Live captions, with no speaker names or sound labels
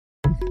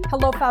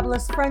Hello,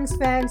 fabulous friends,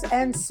 fans,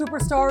 and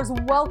superstars.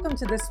 Welcome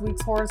to this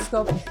week's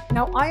horoscope.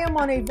 Now, I am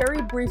on a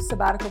very brief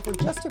sabbatical for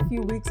just a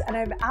few weeks, and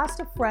I've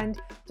asked a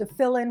friend to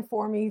fill in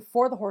for me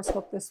for the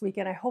horoscope this week,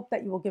 and I hope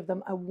that you will give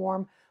them a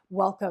warm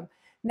welcome.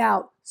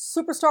 Now,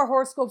 superstar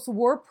horoscopes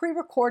were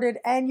pre-recorded,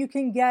 and you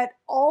can get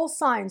all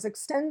signs,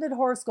 extended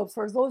horoscopes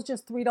for as low as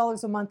just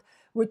 $3 a month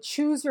with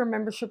Choose Your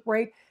Membership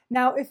rate.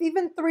 Now, if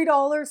even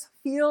 $3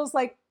 feels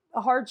like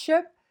a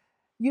hardship,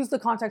 use the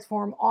contact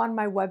form on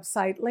my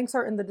website. Links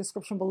are in the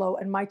description below,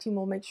 and my team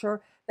will make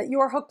sure that you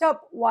are hooked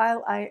up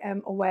while I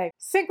am away.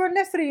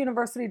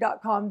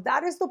 Synchronicityuniversity.com,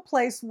 that is the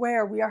place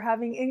where we are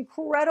having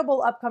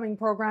incredible upcoming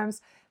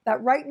programs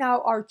that right now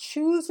are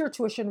Choose Your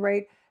Tuition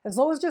rate, as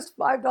low as just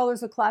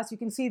 $5 a class. You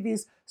can see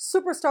these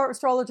superstar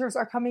astrologers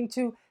are coming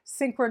to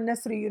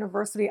Synchronicity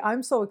University.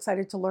 I'm so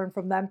excited to learn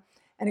from them.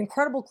 And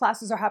incredible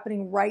classes are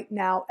happening right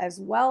now as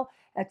well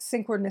at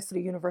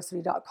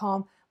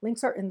synchronicityuniversity.com.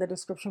 Links are in the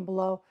description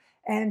below.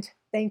 And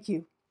thank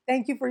you.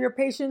 Thank you for your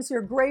patience,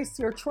 your grace,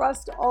 your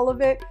trust, all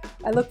of it.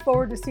 I look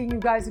forward to seeing you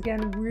guys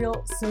again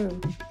real soon.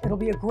 It'll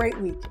be a great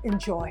week.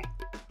 Enjoy.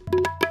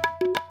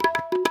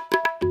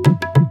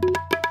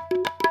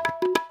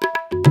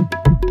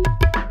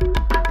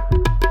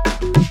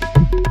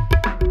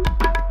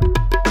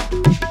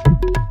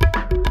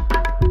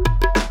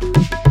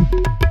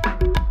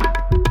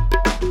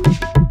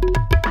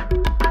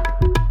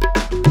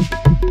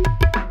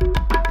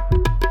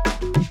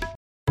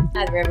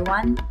 Hi there,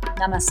 everyone.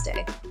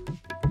 Namaste.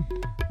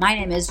 My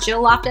name is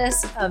Jill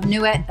Loftus of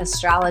Nuit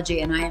Astrology,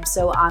 and I am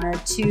so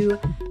honored to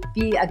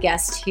be a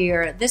guest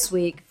here this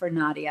week for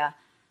Nadia.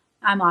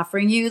 I'm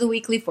offering you the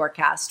weekly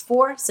forecast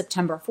for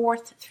September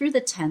 4th through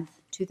the 10th,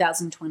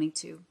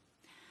 2022.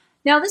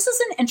 Now, this is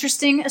an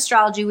interesting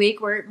astrology week.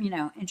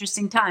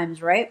 Interesting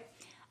times, right?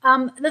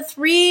 The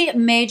three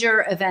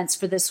major events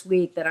for this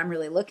week that I'm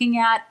really looking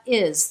at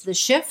is the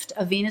shift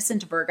of Venus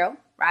into Virgo,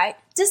 right?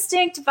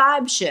 Distinct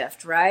vibe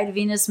shift, right?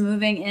 Venus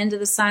moving into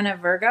the sign of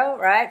Virgo,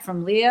 right?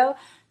 From Leo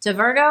to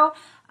Virgo.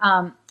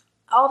 All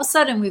of a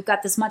sudden, we've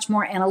got this much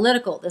more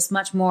analytical, this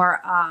much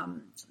more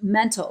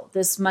mental,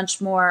 this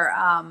much more,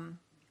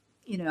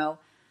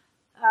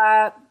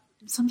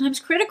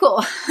 sometimes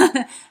critical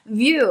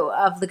view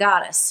of the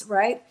goddess,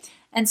 right?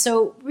 And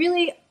so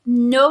really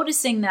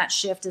noticing that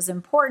shift is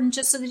important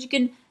just so that you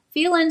can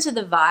feel into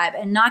the vibe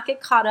and not get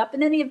caught up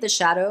in any of the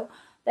shadow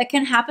that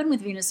can happen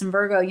with Venus and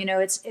Virgo.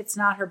 It's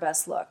not her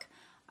best look.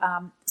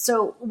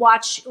 So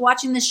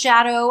watching the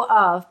shadow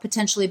of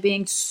potentially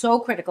being so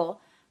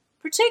critical,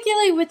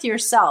 particularly with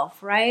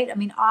yourself, right? I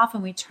mean,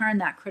 often we turn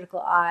that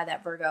critical eye,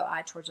 that Virgo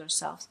eye towards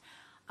ourselves.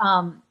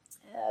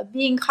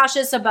 Being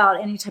cautious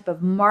about any type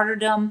of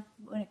martyrdom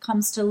when it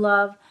comes to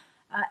love,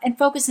 and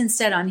focus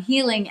instead on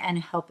healing and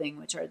helping,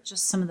 which are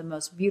just some of the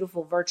most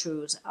beautiful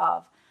virtues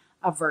of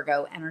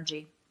Virgo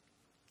energy.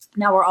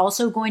 Now, we're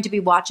also going to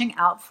be watching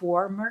out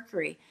for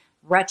Mercury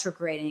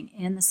retrograding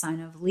in the sign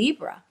of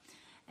Libra.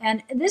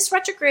 And this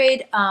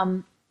retrograde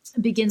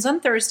begins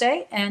on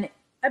Thursday, and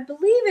I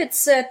believe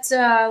it's at,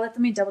 let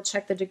me double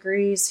check the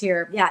degrees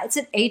here. Yeah, it's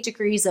at 8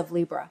 degrees of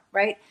Libra,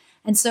 right?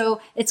 And so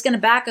it's going to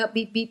back up,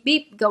 beep, beep,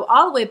 beep, go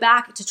all the way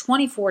back to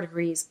 24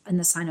 degrees in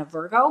the sign of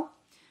Virgo,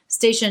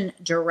 station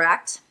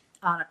direct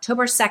on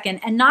October 2nd,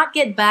 and not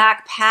get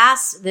back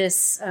past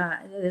this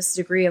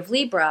degree of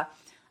Libra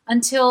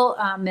until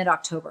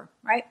mid-October,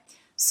 right?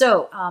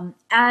 So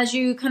as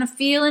you kind of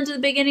feel into the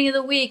beginning of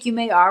the week, you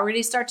may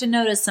already start to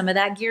notice some of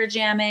that gear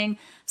jamming,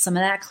 some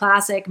of that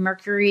classic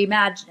Mercury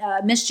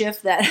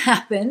mischief that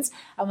happens.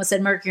 I almost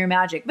said Mercury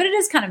magic, but it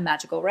is kind of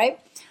magical, right?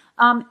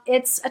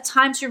 It's a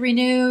time to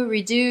renew,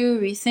 redo,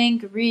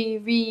 rethink,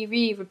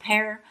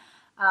 repair.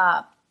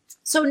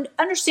 So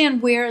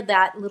understand where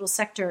that little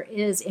sector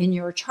is in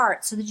your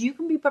chart so that you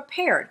can be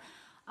prepared.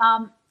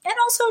 And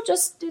also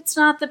it's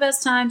not the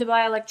best time to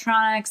buy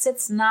electronics.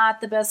 It's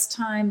not the best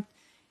time,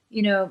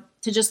 to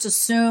just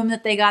assume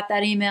that they got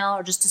that email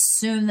or just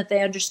assume that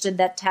they understood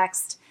that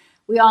text.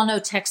 We all know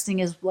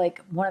texting is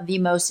like one of the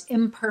most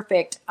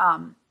imperfect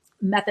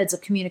methods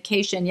of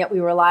communication, yet we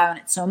rely on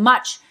it so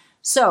much.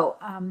 So,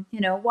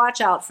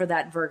 watch out for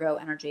that Virgo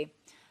energy.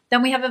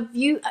 Then we have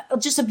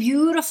just a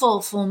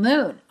beautiful full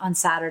moon on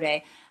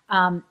Saturday.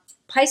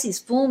 Pisces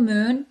full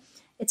moon.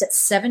 It's at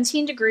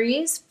 17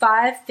 degrees,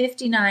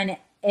 5:59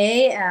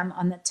 a.m.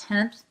 on the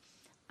 10th.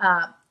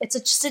 It's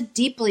just a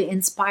deeply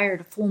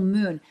inspired full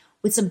moon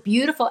with some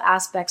beautiful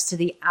aspects to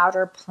the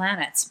outer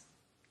planets.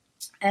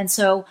 And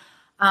so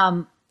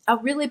a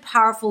really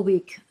powerful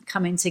week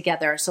coming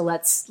together. So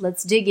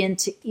let's dig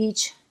into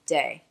each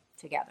day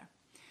together.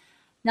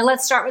 Now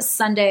let's start with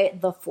Sunday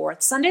the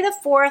 4th. Sunday the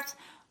 4th,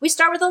 we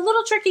start with a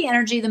little tricky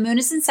energy. The moon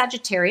is in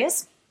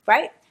Sagittarius,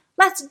 right?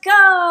 Let's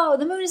go.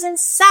 The moon is in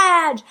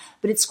Sag,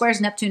 but it squares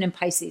Neptune in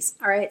Pisces.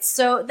 All right.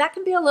 So that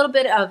can be a little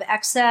bit of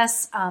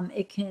excess.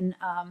 It can,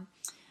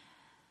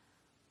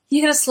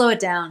 you got to slow it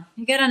down.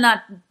 You got to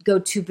not go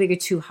too big or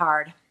too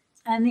hard.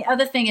 And the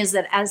other thing is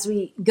that as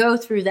we go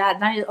through that,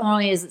 not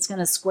only is it's going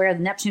to square the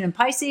Neptune and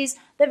Pisces,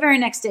 the very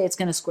next day it's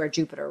going to square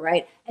Jupiter,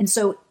 right? And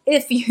so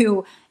if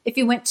you if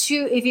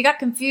you got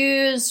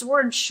confused,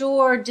 weren't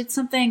sure, did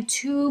something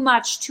too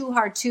much, too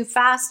hard, too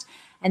fast,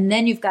 and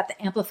then you've got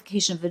the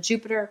amplification of the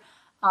Jupiter,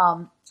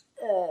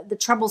 the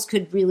troubles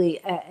could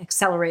really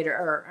accelerate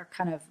or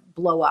kind of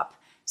blow up.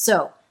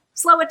 So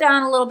slow it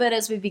down a little bit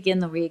as we begin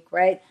the week,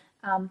 right?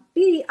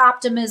 Be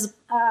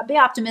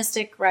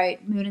optimistic,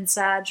 right? Moon and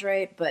Sag,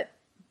 right? But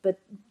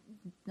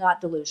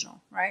not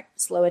delusional, right?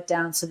 Slow it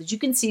down so that you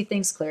can see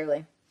things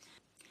clearly.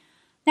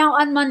 Now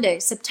on Monday,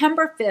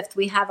 September 5th,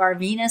 we have our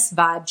Venus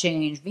vibe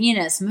change.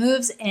 Venus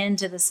moves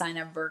into the sign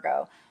of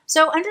Virgo.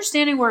 So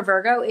understanding where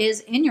Virgo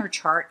is in your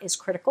chart is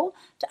critical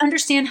to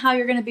understand how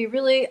you're going to be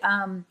really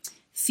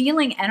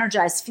feeling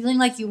energized, feeling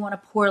like you want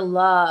to pour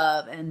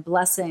love and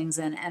blessings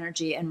and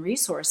energy and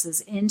resources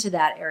into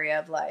that area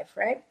of life,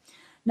 right?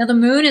 Now the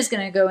moon is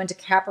going to go into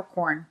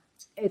Capricorn.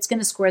 It's going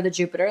to square the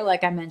Jupiter,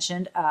 like I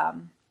mentioned,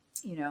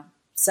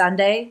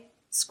 Sunday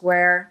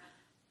square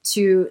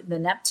to the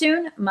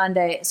Neptune,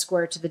 Monday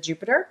square to the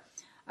Jupiter.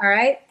 All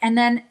right. And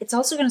then it's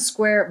also going to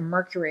square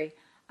Mercury.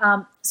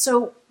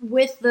 So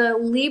with the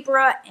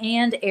Libra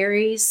and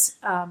Aries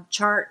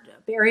chart,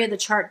 area of the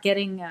chart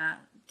getting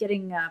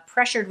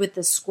pressured with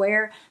this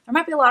square, there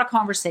might be a lot of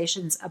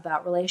conversations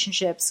about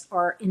relationships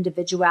or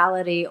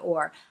individuality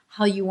or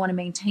how you want to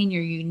maintain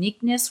your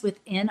uniqueness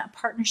within a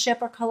partnership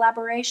or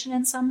collaboration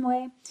in some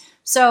way.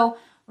 So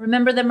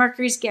remember that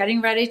Mercury's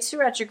getting ready to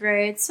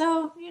retrograde.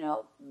 So,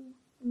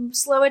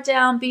 slow it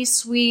down, be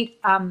sweet.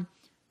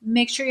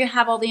 Make sure you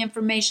have all the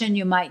information.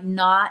 You might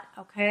not,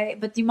 okay?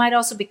 But you might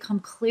also become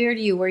clear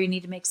to you where you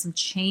need to make some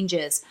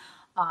changes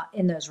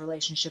in those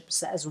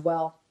relationships as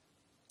well.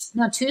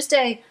 Now,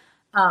 Tuesday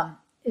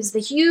is the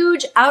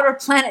huge outer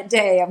planet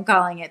day, I'm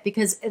calling it,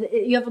 because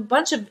you have a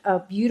bunch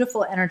of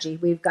beautiful energy.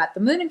 We've got the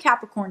moon in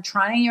Capricorn,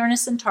 trining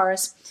Uranus and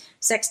Taurus,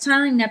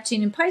 sextiling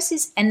Neptune and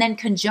Pisces, and then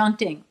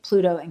conjuncting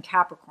Pluto and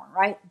Capricorn,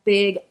 right?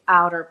 Big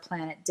outer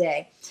planet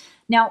day.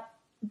 Now,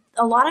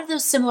 a lot of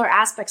those similar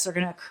aspects are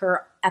going to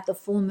occur at the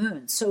full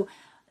moon. So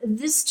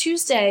this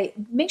Tuesday,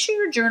 make sure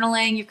you're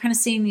journaling. You're kind of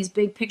seeing these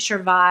big picture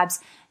vibes.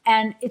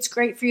 And it's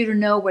great for you to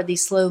know where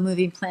these slow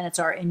moving planets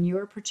are in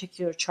your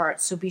particular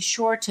chart. So be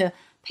sure to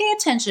pay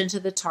attention to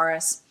the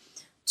Taurus,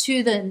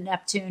 to the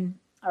Neptune,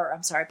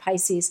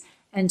 Pisces,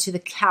 and to the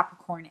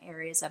Capricorn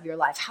areas of your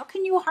life. How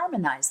can you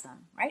harmonize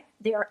them, right?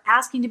 They are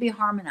asking to be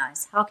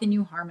harmonized. How can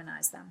you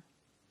harmonize them?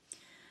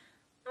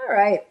 All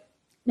right.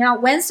 Now,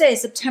 Wednesday,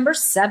 September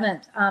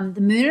 7th,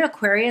 the moon in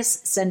Aquarius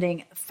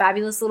sending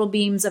fabulous little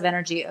beams of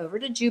energy over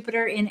to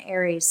Jupiter in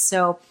Aries.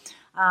 So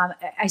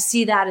I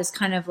see that as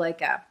kind of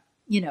like a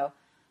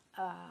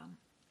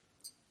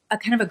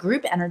kind of a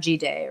group energy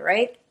day,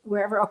 right?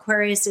 Wherever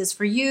Aquarius is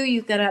for you,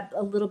 you've got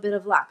a little bit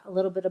of luck, a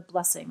little bit of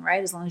blessing,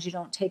 right? As long as you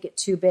don't take it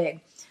too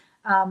big.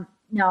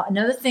 Now,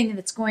 another thing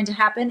that's going to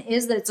happen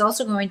is that it's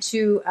also going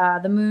to,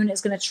 the moon is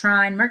going to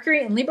trine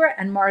Mercury in Libra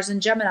and Mars in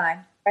Gemini,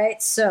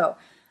 right? So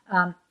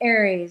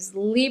Aries,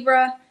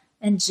 Libra,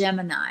 and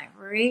Gemini,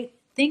 right?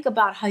 Think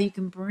about how you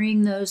can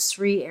bring those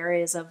three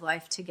areas of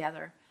life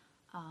together.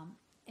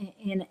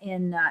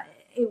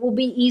 It will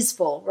be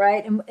easeful,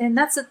 right? And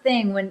that's the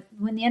thing, when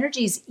the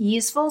energy is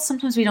easeful,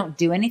 sometimes we don't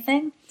do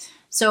anything.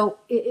 So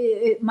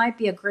it might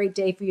be a great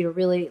day for you to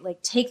really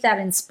like take that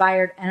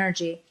inspired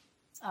energy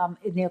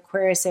in the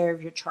Aquarius area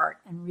of your chart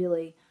and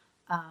really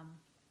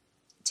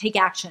take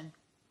action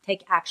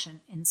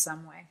in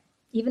some way,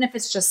 even if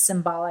it's just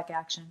symbolic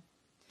action.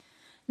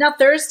 Now,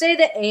 Thursday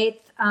the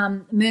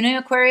 8th, moon in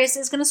Aquarius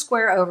is going to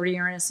square over to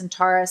Uranus and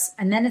Taurus,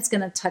 and then it's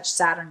going to touch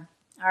Saturn.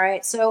 All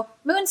right, so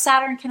moon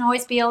Saturn can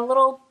always be a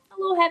little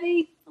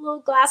heavy, a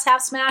little glass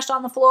half smashed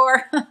on the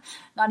floor,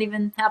 not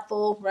even half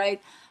full,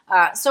 right?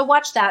 So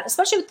watch that,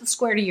 especially with the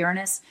square to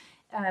Uranus.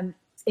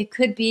 It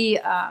could be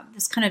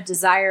this kind of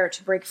desire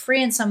to break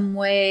free in some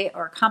way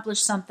or accomplish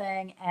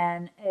something,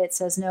 and it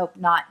says, nope,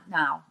 not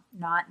now.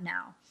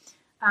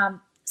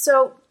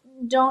 So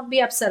don't be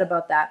upset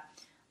about that.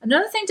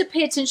 Another thing to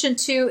pay attention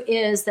to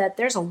is that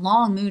there's a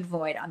long moon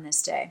void on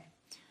this day.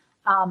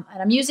 And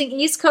I'm using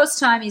East Coast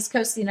time, East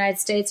Coast of the United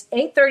States,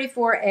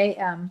 8:34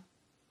 a.m.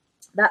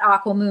 That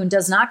aqua moon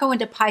does not go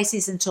into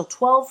Pisces until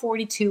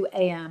 12:42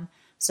 a.m.,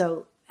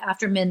 so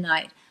after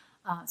midnight.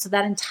 So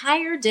that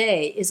entire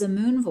day is a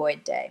moon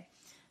void day.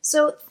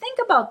 So think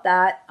about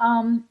that.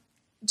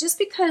 Just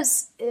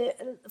because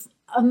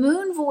a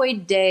moon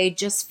void day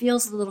just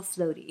feels a little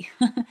floaty.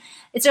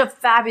 It's a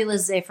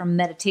fabulous day for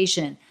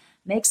meditation.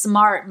 Make some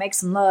art, make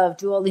some love,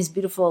 do all these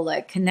beautiful,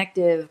 like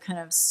connective, kind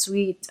of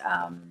sweet,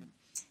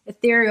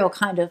 ethereal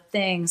kind of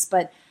things.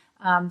 But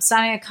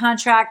signing a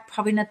contract,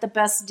 probably not the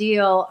best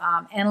deal.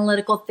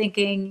 Analytical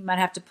thinking, you might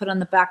have to put on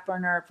the back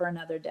burner for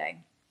another day.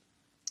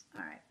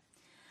 All right.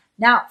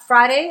 Now,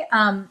 Friday,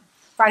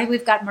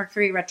 we've got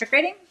Mercury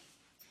retrograding.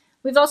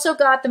 We've also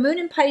got the moon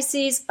in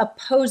Pisces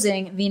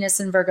opposing Venus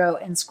in Virgo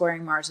and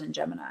squaring Mars in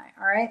Gemini.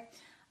 All right.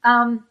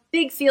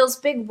 Big feels,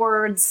 big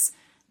words.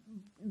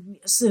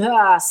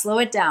 Slow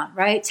it down,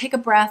 right? Take a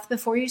breath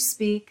before you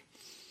speak.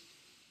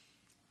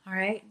 All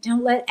right.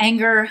 Don't let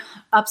anger,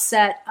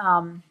 upset,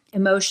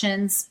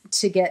 emotions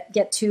to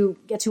get too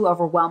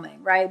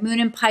overwhelming, right? Moon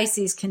in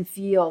Pisces can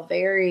feel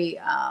very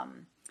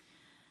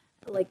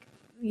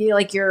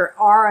like your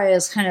aura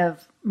is kind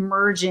of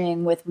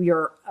merging with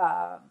your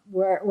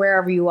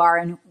wherever you are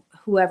and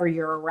whoever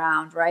you're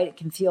around, right? It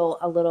can feel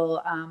a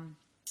little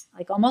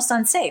like almost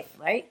unsafe,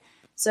 right?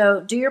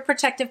 So do your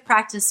protective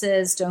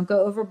practices. Don't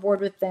go overboard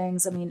with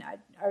things. I mean,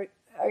 I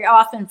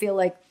often feel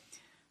like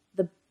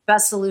the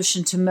best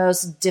solution to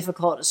most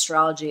difficult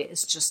astrology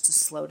is just to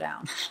slow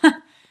down.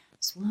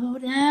 Slow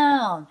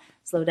down.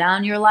 Slow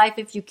down your life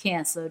if you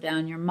can. Slow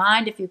down your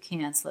mind if you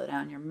can. Slow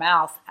down your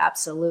mouth.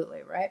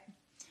 Absolutely, right?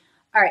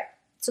 All right.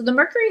 So the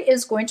Mercury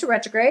is going to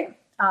retrograde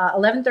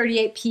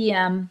 11:38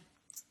 p.m.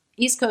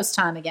 East Coast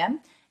time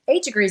again,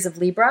 8 degrees of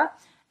Libra.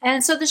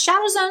 And so the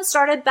shadow zone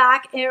started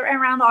back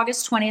around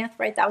August 20th,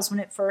 right? That was when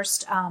it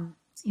first,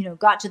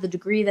 got to the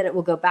degree that it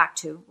will go back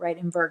to, right,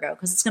 in Virgo,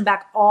 because it's going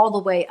back all the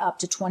way up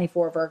to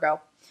 24 Virgo.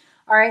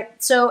 All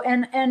right. So,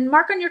 and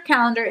mark on your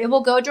calendar, it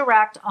will go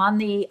direct on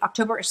the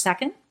October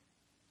 2nd.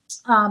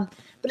 But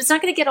it's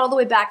not going to get all the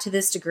way back to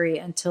this degree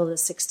until the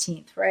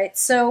 16th, right?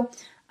 So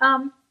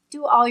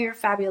do all your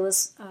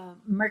fabulous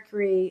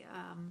Mercury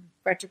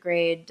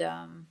retrograde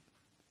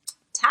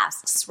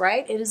tasks,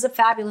 right? It is a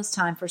fabulous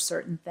time for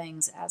certain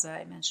things, as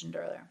I mentioned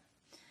earlier.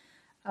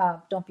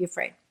 Don't be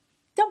afraid.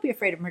 Don't be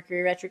afraid of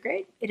Mercury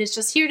retrograde. It is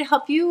just here to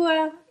help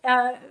you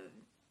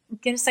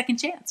get a second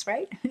chance,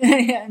 right?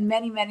 And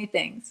many, many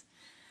things.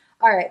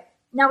 All right.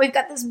 Now we've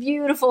got this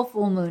beautiful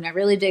full moon. I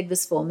really dig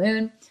this full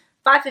moon.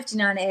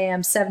 5:59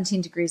 a.m.,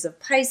 17 degrees of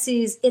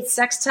Pisces. It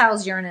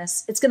sextiles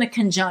Uranus. It's going to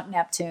conjunct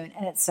Neptune,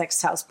 and it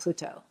sextiles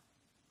Pluto.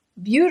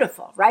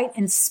 Beautiful, right?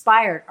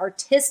 Inspired,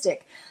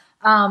 artistic.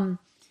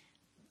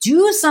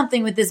 Do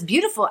something with this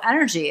beautiful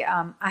energy.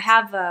 I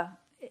have a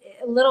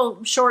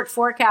little short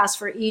forecast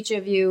for each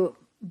of you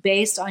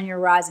based on your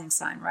rising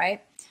sign,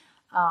 right?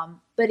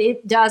 But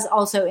it does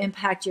also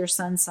impact your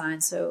sun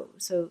sign. So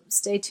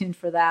stay tuned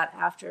for that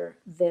after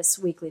this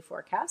weekly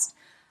forecast.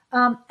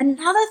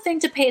 Another thing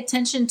to pay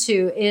attention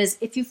to is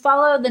if you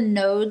follow the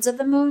nodes of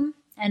the moon,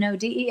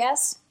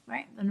 N-O-D-E-S,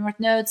 right? The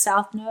north node,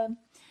 south node.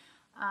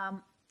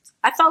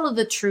 I follow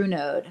the true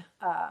node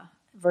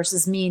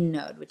versus mean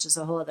node, which is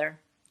a whole other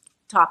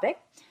topic.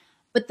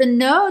 But the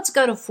nodes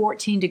go to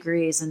 14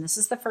 degrees, and this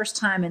is the first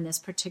time in this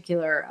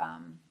particular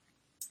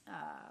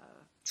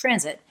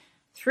transit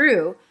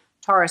through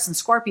Taurus and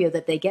Scorpio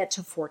that they get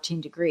to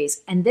 14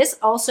 degrees. And this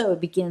also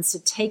begins to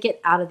take it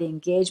out of the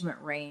engagement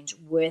range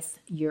with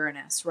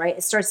Uranus, right?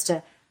 It starts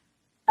to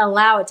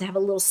allow it to have a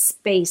little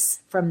space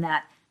from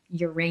that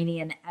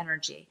Uranian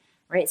energy,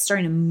 right? It's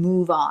starting to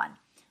move on.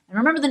 And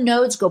remember, the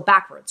nodes go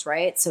backwards,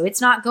 right? So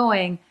it's not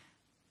going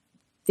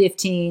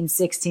 15,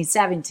 16,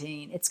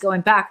 17. It's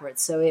going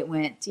backwards. So it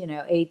went,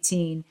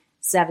 18,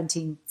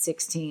 17,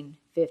 16,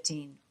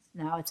 15.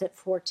 Now it's at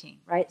 14,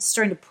 right? It's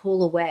starting to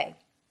pull away.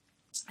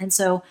 And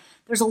so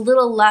there's a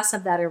little less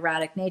of that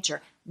erratic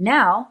nature.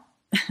 Now,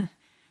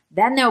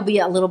 then there'll be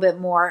a little bit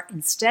more,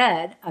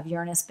 instead of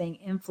Uranus being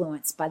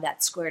influenced by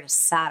that square to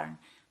Saturn,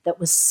 that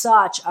was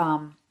such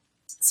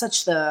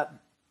the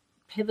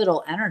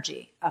pivotal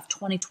energy of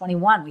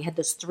 2021. We had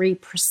those 3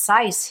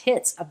 precise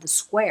hits of the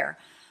square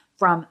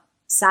from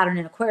Saturn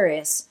in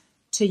Aquarius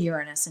to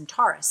Uranus in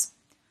Taurus.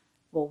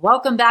 Well,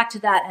 welcome back to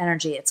that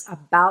energy. It's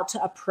about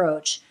to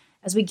approach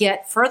as we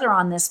get further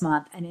on this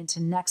month and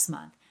into next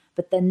month.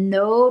 But the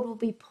node will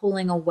be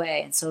pulling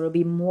away, and so it'll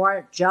be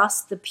more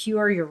just the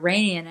pure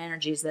Uranian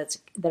energies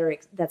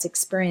that's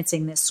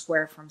experiencing this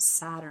square from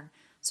Saturn.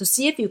 So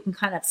see if you can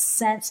kind of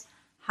sense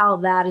how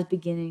that is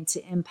beginning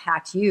to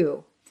impact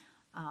you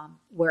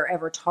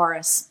wherever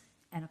Taurus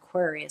and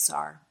Aquarius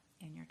are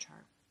in your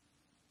chart.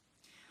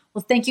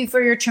 Well, thank you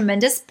for your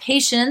tremendous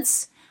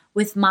patience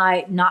with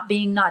my not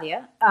being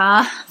Nadia,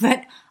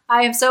 but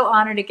I am so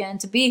honored again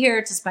to be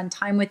here to spend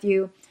time with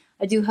you.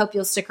 I do hope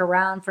you'll stick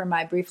around for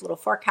my brief little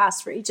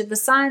forecast for each of the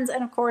signs.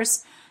 And of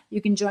course,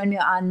 you can join me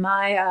on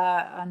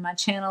my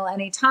channel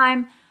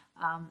anytime.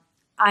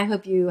 I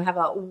hope you have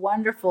a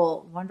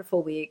wonderful,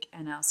 wonderful week,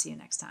 and I'll see you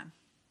next time.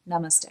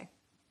 Namaste.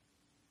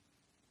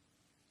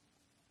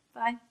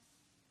 Bye.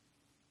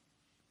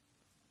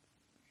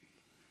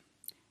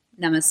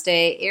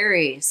 Namaste,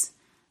 Aries.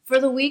 For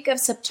the week of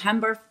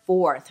September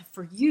 4th,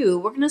 for you,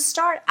 we're going to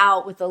start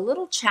out with a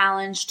little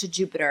challenge to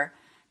Jupiter.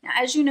 Now,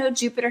 as you know,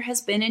 Jupiter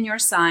has been in your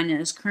sign and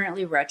is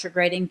currently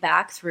retrograding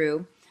back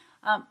through,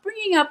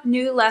 bringing up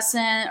new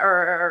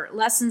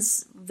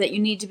lessons that you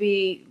need to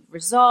be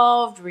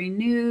resolved,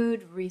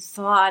 renewed,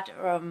 rethought,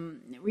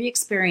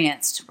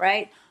 re-experienced,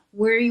 right?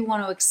 Where you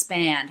want to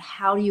expand,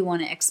 how do you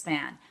want to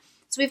expand?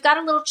 So we've got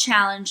a little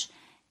challenge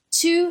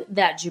to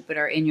that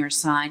Jupiter in your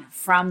sign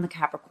from the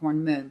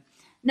Capricorn moon.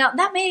 Now,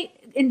 that may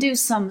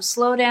induce some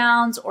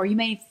slowdowns, or you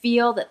may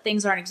feel that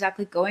things aren't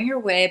exactly going your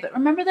way, but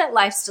remember that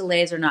life's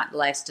delays are not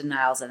life's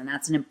denials, and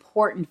that's an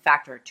important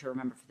factor to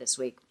remember for this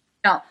week.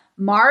 Now,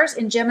 Mars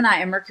in Gemini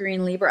and Mercury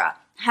in Libra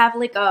have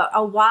like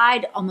a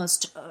wide,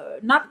 almost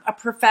not a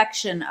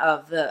perfection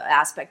of the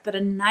aspect, but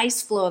a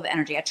nice flow of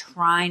energy, a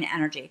trine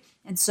energy.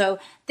 And so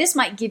this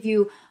might give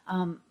you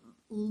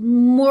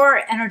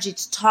more energy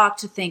to talk,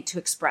 to think, to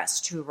express,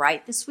 to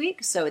write this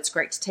week. So it's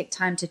great to take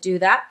time to do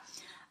that.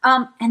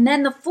 And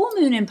then the full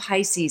moon in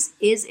Pisces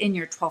is in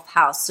your 12th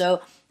house.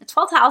 So the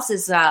 12th house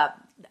is, I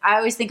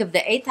always think of the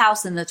 8th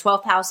house and the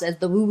 12th house as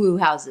the woo-woo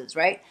houses,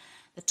 right?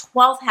 The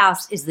 12th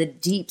house is the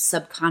deep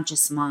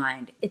subconscious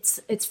mind. It's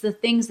the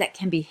things that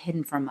can be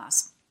hidden from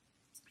us.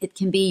 It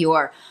can be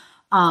your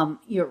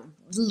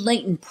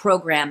latent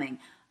programming,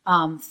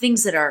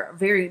 things that are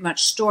very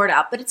much stored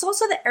up. But it's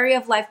also the area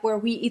of life where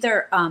we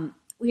either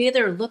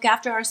look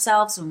after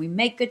ourselves and we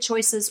make good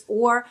choices,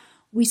 or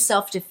we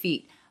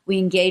self-defeat. We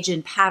engage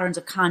in patterns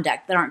of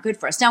conduct that aren't good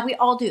for us. Now, we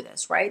all do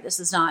this, right? This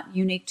is not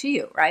unique to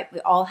you, right? We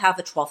all have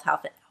the 12th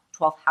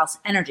house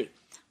energy.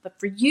 But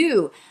for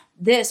you,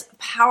 this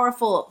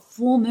powerful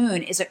full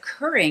moon is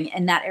occurring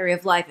in that area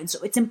of life. And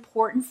so it's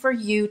important for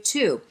you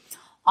to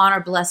honor,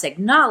 bless,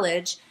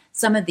 acknowledge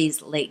some of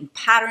these latent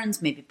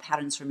patterns, maybe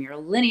patterns from your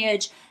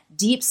lineage,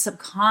 deep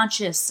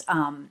subconscious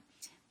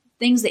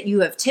things that you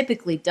have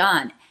typically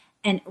done,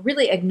 and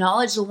really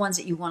acknowledge the ones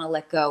that you want to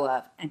let go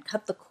of and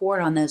cut the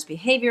cord on those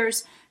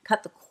behaviors,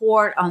 cut the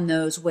cord on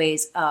those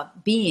ways of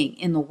being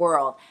in the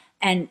world,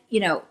 and,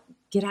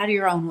 get out of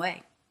your own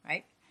way,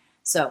 right?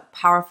 So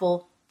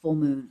powerful full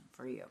moon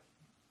for you.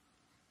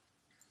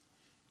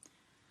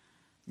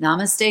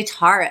 Namaste,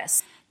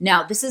 Taurus.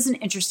 Now, this is an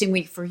interesting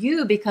week for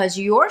you because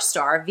your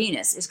star,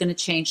 Venus, is going to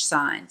change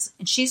signs,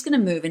 and she's going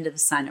to move into the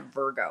sign of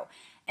Virgo.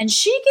 And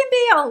she can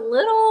be a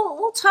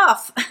little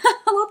tough,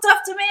 a little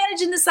tough to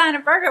manage in the sign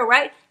of Virgo,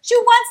 right? She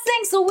wants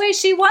things the way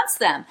she wants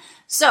them.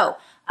 So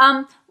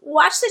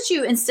watch that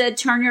you instead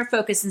turn your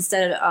focus,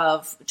 instead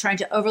of trying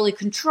to overly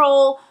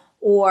control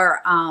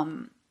or,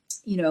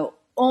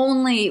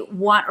 only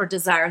want or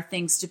desire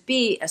things to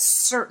be a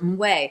certain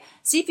way.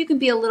 See if you can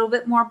be a little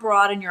bit more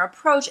broad in your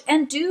approach,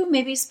 and do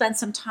maybe spend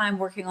some time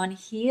working on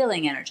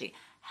healing energy,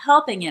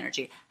 helping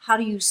energy. How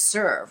do you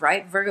serve,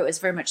 right? Virgo is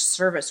very much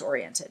service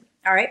oriented.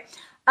 All right.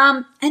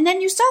 And then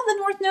you still have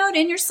the North Node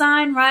in your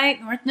sign, right?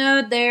 North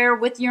Node there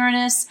with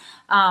Uranus,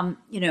 kind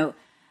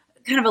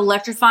of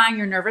electrifying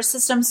your nervous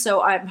system.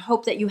 So I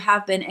hope that you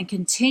have been and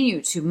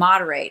continue to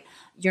moderate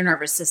your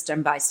nervous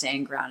system by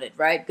staying grounded,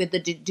 right? Do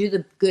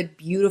the good,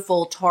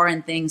 beautiful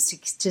Tauran things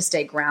to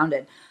stay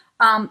grounded.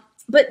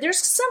 But there's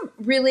some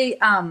really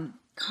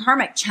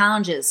karmic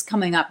challenges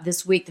coming up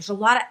this week. There's a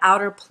lot of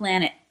outer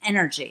planet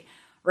energy,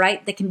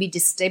 right? That can be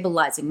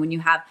destabilizing when you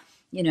have,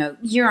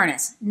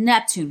 Uranus,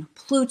 Neptune,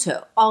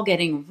 Pluto, all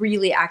getting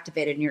really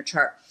activated in your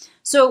chart.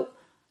 So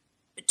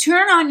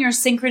turn on your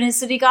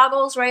synchronicity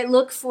goggles, right?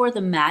 Look for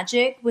the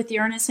magic with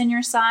Uranus in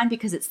your sign,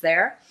 because it's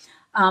there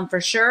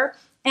for sure.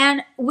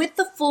 And with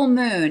the full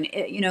moon,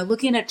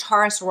 looking at a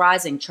Taurus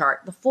rising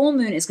chart, the full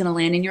moon is going to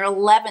land in your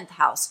 11th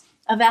house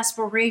of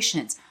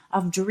aspirations,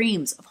 of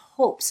dreams, of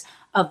hopes,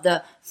 of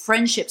the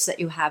friendships that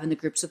you have and the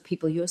groups of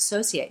people you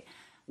associate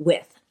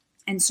with.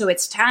 And so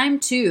it's time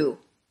to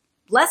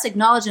bless,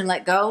 acknowledge, and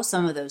let go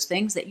some of those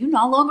things that you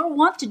no longer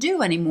want to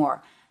do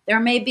anymore.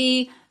 There may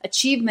be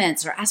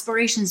achievements or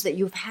aspirations that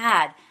you've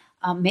had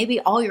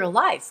maybe all your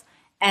life.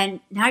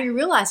 And now you're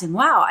realizing,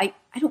 wow, I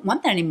don't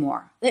want that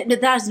anymore.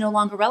 That is no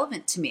longer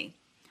relevant to me.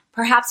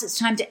 Perhaps it's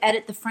time to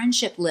edit the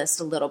friendship list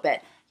a little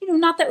bit.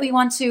 Not that we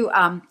want to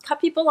cut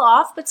people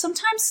off, but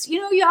sometimes,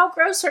 you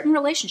outgrow certain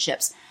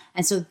relationships.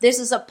 And so this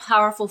is a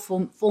powerful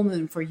full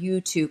moon for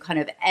you to kind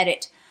of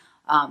edit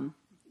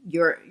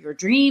your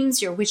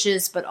dreams, your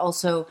wishes, but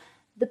also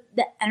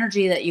the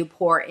energy that you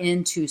pour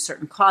into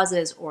certain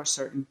causes or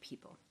certain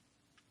people.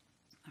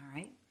 All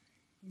right.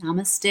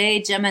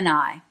 Namaste,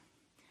 Gemini.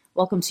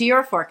 Welcome to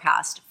your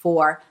forecast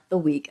for the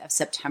week of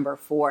September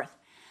 4th.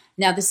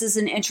 Now, this is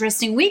an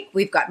interesting week.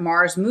 We've got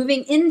Mars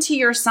moving into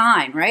your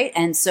sign, right?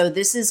 And so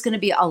this is going to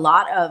be a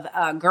lot of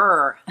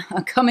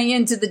coming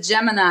into the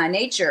Gemini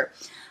nature.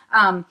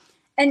 And,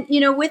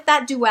 with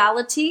that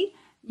duality,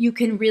 you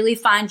can really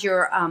find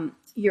your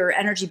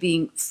energy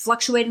being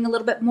fluctuating a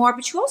little bit more,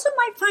 but you also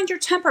might find your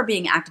temper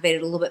being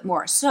activated a little bit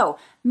more. So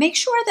make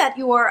sure that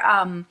you're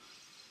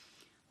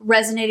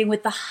resonating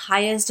with the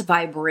highest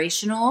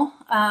vibrational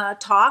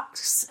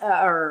talks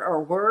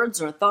or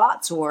words or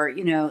thoughts or,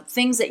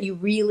 things that you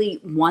really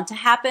want to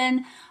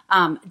happen.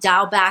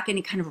 Dial back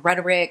any kind of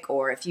rhetoric,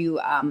 or if you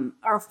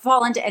or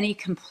fall into any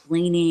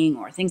complaining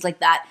or things like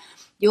that,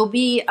 you'll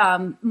be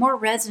more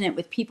resonant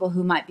with people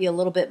who might be a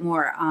little bit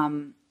more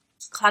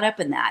caught up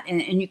in that.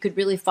 And you could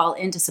really fall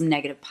into some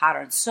negative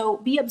patterns. So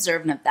be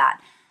observant of that.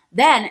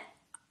 Then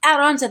add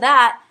on to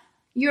that,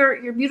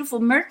 your beautiful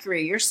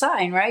Mercury, your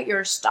sign, right?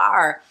 Your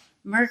star.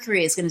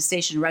 Mercury is going to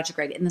station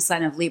retrograde in the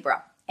sign of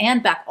Libra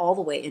and back all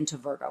the way into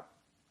Virgo.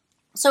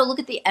 So look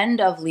at the end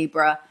of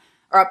Libra,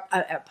 or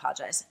I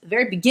apologize, the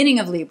very beginning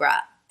of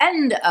Libra,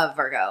 end of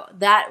Virgo.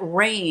 That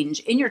range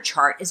in your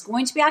chart is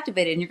going to be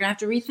activated, and you're going to have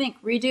to rethink,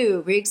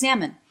 redo,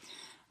 re-examine.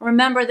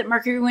 Remember that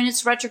Mercury, when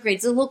it's retrograde,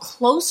 is a little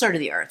closer to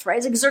the Earth,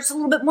 right? It exerts a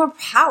little bit more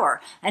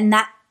power, and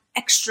that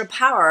extra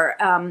power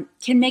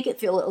can make it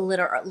feel a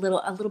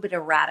little bit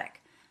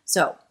erratic.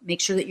 So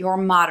make sure that you're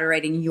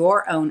moderating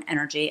your own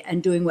energy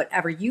and doing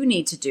whatever you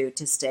need to do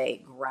to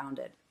stay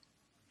grounded.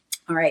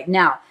 All right,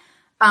 now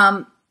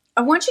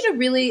I want you to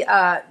really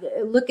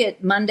look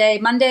at Monday.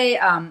 Monday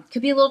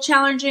could be a little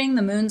challenging.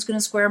 The moon's going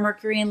to square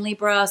Mercury in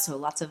Libra, so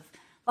lots of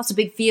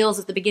big feels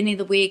at the beginning of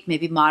the week.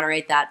 Maybe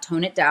moderate that,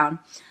 tone it down.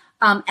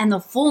 And the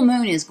full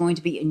moon is going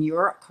to be in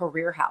your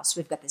career house.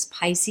 We've got this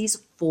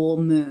Pisces full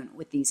moon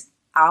with these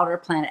outer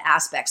planet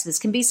aspects. This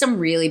can be some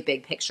really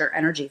big picture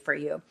energy for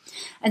you.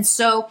 And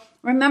so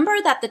remember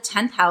that the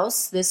 10th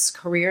house, this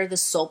career,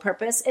 this soul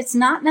purpose, it's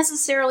not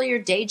necessarily your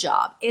day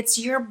job. It's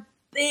your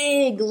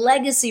big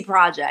legacy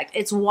project.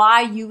 It's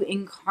why you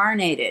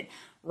incarnated,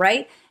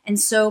 right? And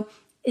so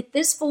at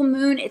this full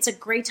moon, it's a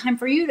great time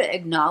for you to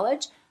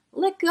acknowledge,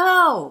 let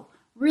go,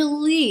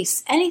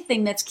 release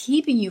anything that's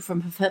keeping you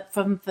from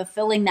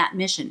fulfilling that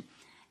mission.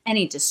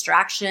 Any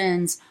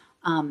distractions,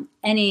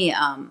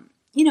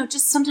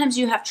 just sometimes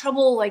you have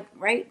trouble, like,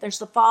 right, there's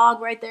the fog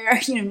right there,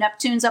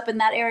 Neptune's up in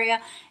that area.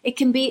 It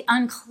can be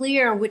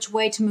unclear which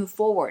way to move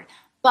forward.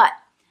 But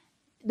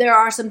there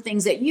are some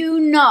things that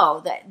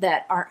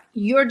that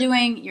you're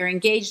doing, you're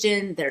engaged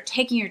in, that are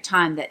taking your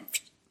time, that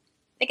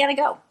they gotta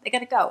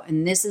go.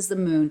 And this is the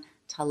moon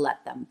to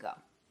let them go.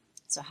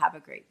 So have a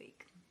great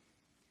week.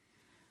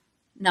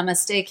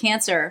 Namaste,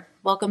 Cancer.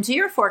 Welcome to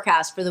your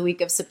forecast for the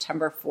week of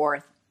September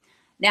 4th.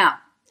 Now,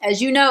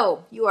 as you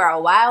know, you are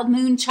a wild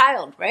moon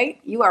child, right?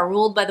 You are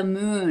ruled by the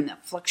moon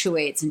that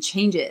fluctuates and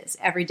changes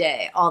every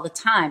day, all the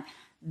time.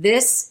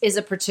 This is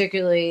a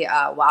particularly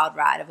wild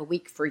ride of a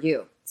week for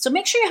you. So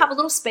make sure you have a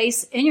little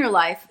space in your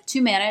life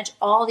to manage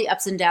all the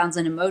ups and downs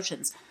and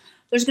emotions.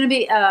 There's going to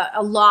be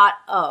a lot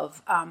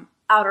of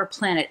outer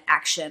planet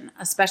action,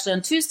 especially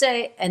on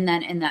Tuesday, and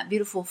then in that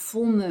beautiful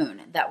full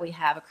moon that we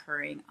have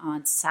occurring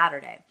on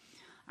Saturday.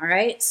 All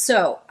right.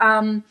 So,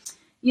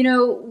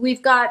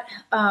 we've got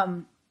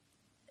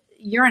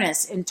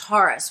Uranus in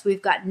Taurus.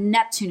 We've got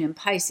Neptune in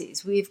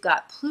Pisces. We've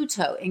got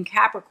Pluto in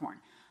Capricorn.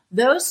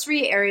 Those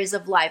three areas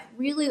of life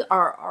really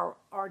are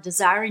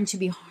desiring to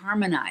be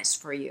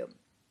harmonized for you.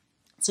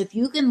 So if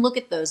you can look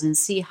at those and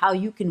see how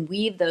you can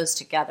weave those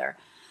together,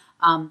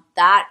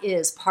 that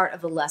is part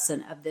of the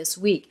lesson of this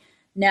week.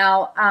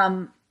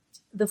 Now,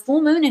 the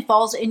full moon, it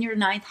falls in your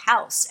 9th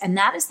house, and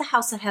that is the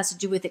house that has to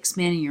do with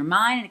expanding your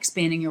mind and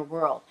expanding your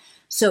world.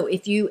 So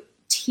if you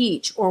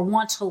teach or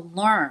want to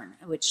learn,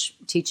 which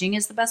teaching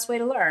is the best way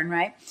to learn,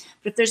 right?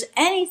 But if there's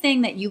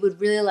anything that you would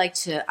really like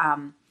to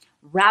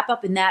wrap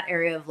up in that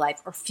area of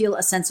life or feel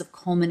a sense of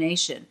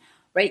culmination,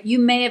 right? You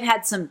may have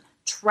had some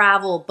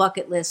travel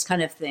bucket list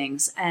kind of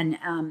things, and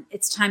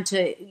it's time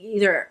to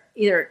either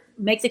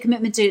make the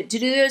commitment to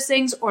do those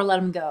things or let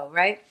them go,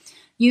 right?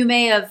 You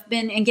may have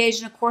been engaged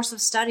in a course of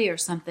study or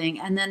something,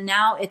 and then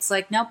now it's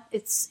like, nope,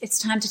 it's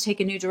time to take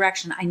a new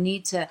direction. I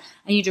need to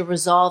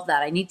resolve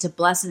that. I need to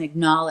bless and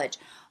acknowledge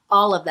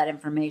all of that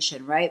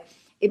information, right?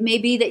 It may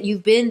be that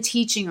you've been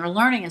teaching or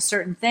learning a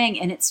certain thing,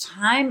 and it's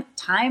time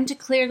to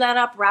clear that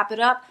up, wrap it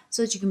up,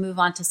 so that you can move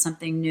on to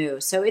something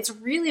new. So it's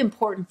really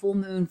important full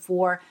moon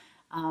for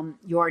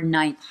your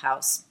 9th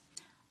house.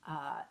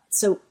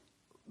 So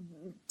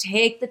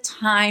take the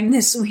time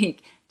this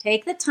week.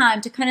 Take the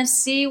time to kind of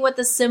see what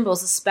the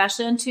symbols,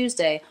 especially on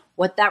Tuesday,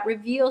 what that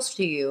reveals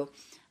to you,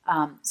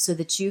 so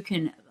that you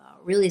can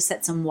really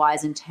set some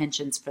wise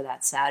intentions for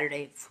that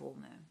Saturday full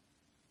moon.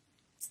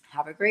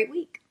 Have a great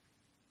week.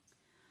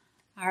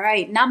 All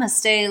right.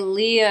 Namaste,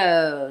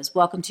 Leos.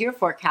 Welcome to your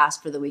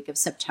forecast for the week of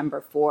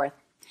September 4th.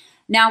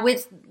 Now,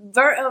 with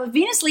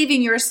Venus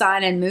leaving your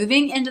sign and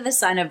moving into the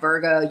sign of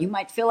Virgo, you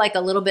might feel like a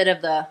little bit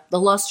of the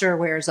luster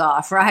wears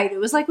off, right? It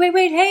was like, wait,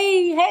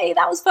 hey,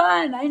 that was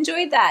fun. I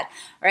enjoyed that,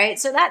 right?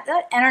 So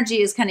that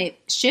energy is kind of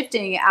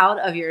shifting out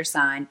of your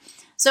sign.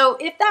 So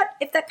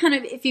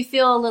if you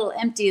feel a little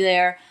empty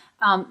there,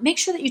 make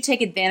sure that you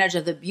take advantage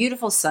of the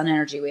beautiful sun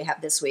energy we have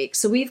this week.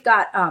 So we've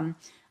got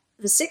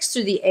the 6th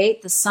through the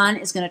 8th, the sun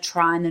is going to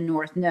trine the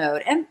North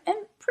Node, and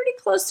pretty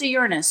close to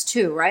Uranus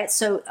too, right?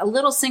 So a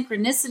little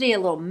synchronicity, a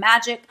little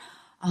magic,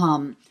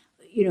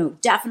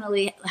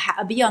 definitely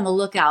be on the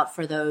lookout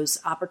for those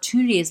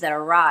opportunities that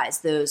arise,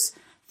 those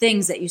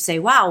things that you say,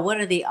 wow, what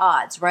are the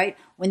odds, right?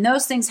 When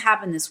those things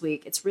happen this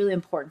week, it's really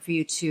important for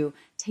you to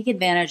take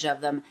advantage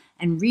of them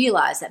and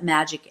realize that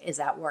magic is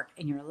at work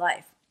in your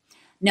life.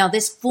 Now,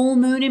 this full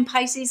moon in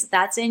Pisces,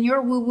 that's in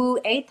your woo-woo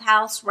 8th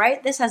house,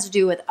 right? This has to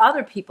do with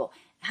other people,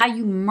 how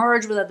you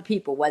merge with other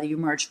people, whether you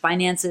merge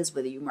finances,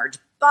 whether you merge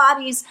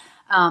bodies.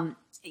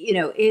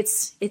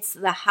 It's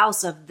the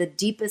house of the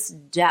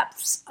deepest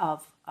depths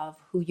of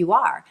who you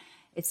are.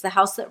 It's the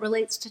house that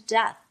relates to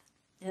death.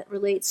 It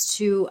relates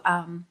to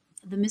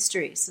the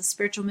mysteries, the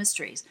spiritual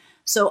mysteries.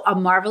 So a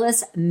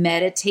marvelous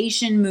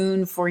meditation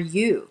moon for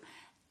you.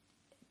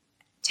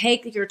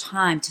 Take your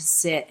time to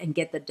sit and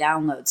get the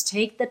downloads.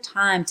 Take the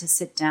time to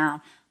sit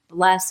down,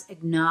 bless,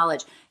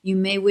 acknowledge. You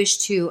may wish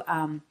to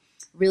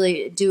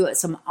really do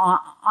some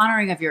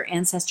honoring of your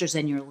ancestors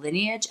and your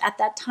lineage at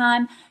that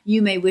time.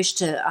 You may wish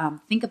to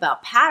think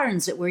about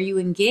patterns where you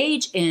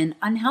engage in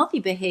unhealthy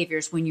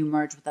behaviors when you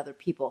merge with other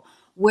people,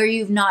 where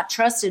you've not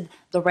trusted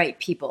the right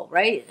people,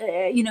 right?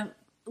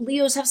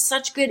 Leos have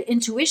such good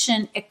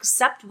intuition,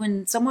 except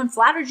when someone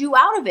flatters you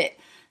out of it.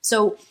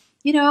 So,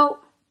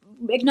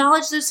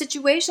 acknowledge those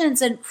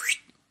situations and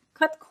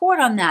cut the cord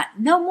on that.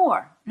 No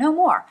more.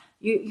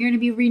 You're going to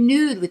be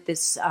renewed with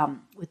this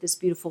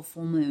beautiful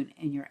full moon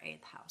in your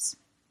 8th house.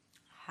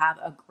 Have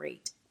a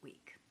great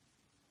week.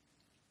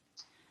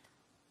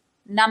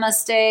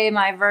 Namaste,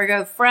 my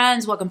Virgo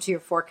friends. Welcome to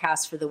your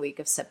forecast for the week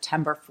of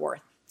September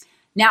 4th.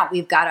 Now,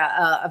 we've got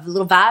a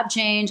little vibe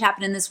change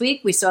happening this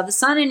week. We saw the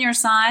sun in your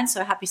sign,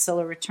 so happy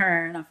solar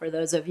return for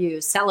those of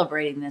you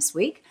celebrating this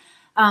week.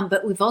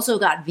 But we've also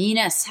got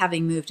Venus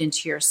having moved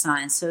into your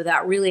sign, so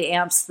that really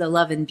amps the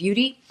love and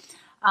beauty.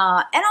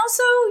 And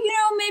also,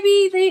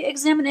 maybe the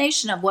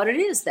examination of what it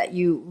is that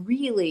you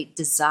really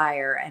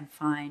desire and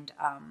find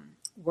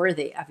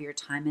worthy of your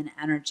time and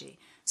energy.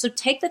 So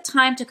take the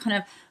time to kind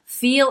of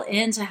feel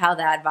into how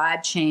that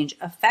vibe change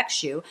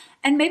affects you,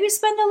 and maybe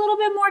spend a little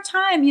bit more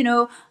time,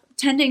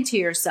 tending to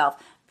yourself,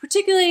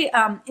 particularly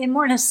in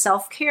more in a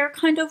self-care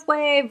kind of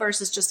way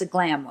versus just a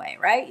glam way,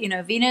 right?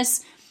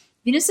 Venus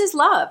is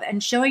love,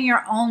 and showing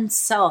your own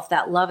self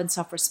that love and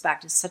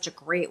self-respect is such a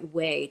great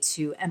way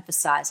to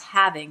emphasize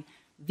having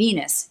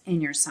Venus in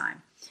your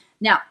sign.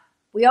 Now,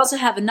 we also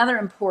have another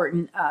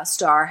important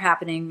star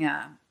happening,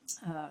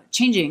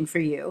 changing for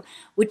you,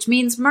 which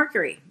means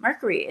Mercury.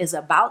 Mercury is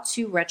about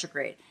to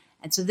retrograde.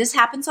 And so this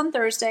happens on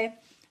Thursday.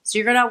 So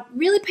you're going to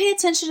really pay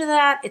attention to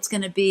that. It's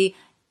going to be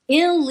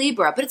in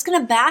Libra, but it's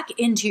going to back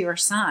into your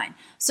sign.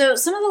 So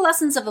some of the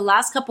lessons of the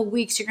last couple of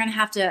weeks, you're going to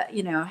have to,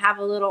 have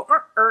a little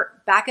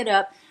back it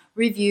up,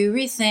 review,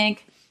 rethink,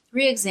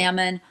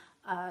 re-examine.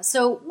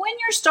 So when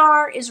your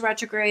star is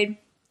retrograde,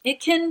 it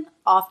can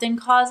often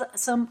cause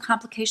some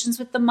complications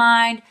with the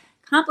mind,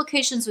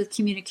 complications with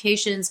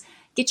communications.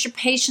 Get your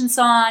patience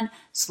on,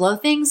 slow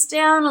things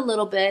down a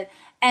little bit,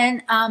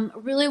 and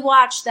really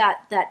watch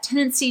that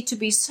tendency to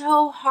be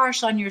so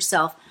harsh on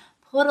yourself.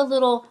 Put a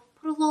little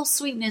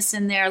sweetness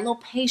in there, a little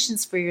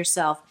patience for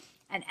yourself.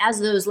 And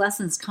as those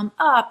lessons come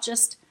up,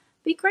 just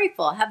be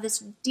grateful. Have this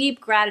deep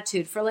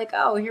gratitude for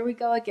oh, here we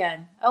go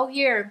again. Oh,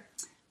 here,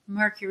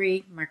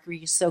 Mercury,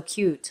 you're so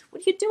cute.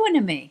 What are you doing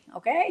to me?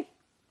 Okay.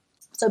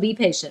 So be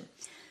patient.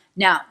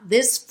 Now,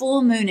 this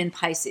full moon in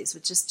Pisces,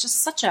 which is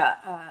just such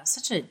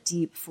a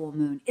deep full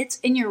moon, it's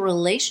in your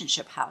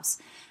relationship house.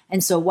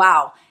 And so,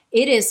 wow,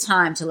 it is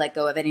time to let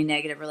go of any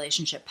negative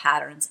relationship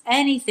patterns,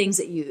 anything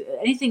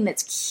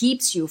that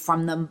keeps you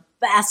from the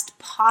best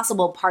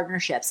possible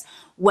partnerships,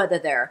 whether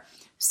they're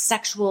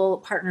sexual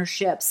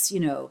partnerships,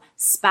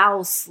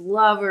 spouse,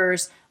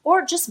 lovers,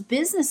 or just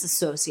business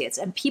associates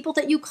and people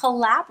that you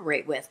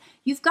collaborate with.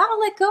 You've got to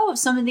let go of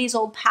some of these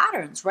old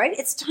patterns, right?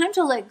 It's time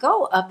to let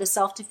go of the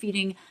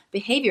self-defeating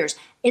behaviors.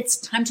 It's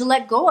time to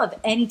let go of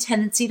any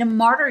tendency to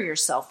martyr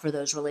yourself for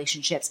those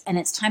relationships. And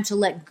it's time to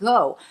let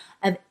go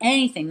of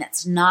anything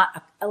that's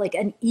not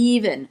an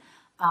even,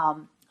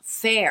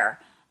 fair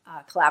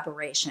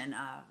collaboration,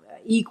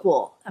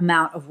 equal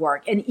amount of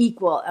work, an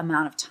equal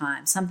amount of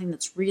time, something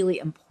that's really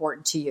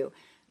important to you.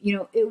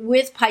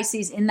 With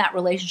Pisces in that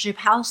relationship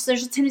house,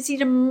 there's a tendency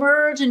to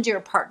merge into your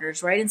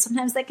partners, right? And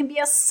sometimes that can be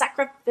a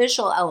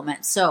sacrificial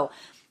element. So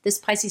this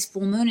Pisces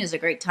full moon is a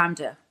great time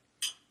to,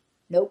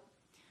 nope,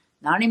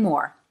 not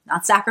anymore,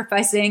 not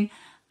sacrificing,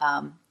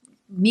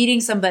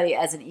 meeting somebody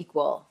as an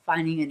equal,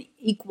 finding an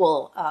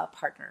equal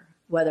partner,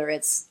 whether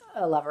it's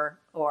a lover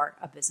or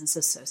a business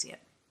associate.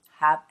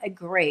 Have a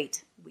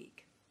great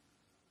week.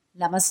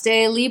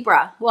 Namaste,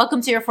 Libra.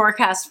 Welcome to your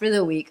forecast for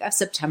the week of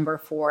September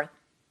 4th.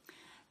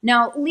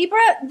 Now, Libra,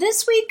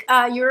 this week,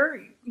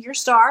 your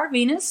star,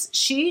 Venus,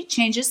 she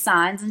changes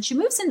signs and she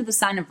moves into the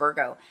sign of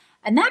Virgo.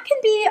 And that can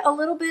be a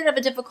little bit of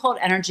a difficult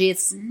energy.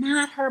 It's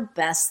not her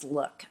best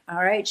look,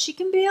 all right? She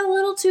can be a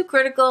little too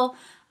critical,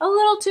 a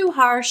little too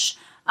harsh,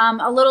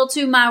 a little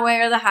too my way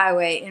or the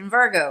highway in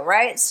Virgo,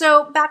 right?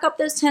 So back up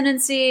those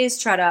tendencies,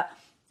 try to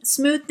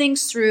smooth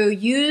things through.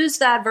 Use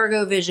that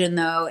Virgo vision,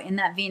 though, in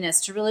that Venus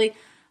to really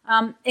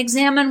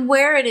examine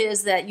where it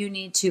is that you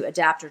need to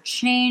adapt or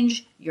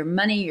change your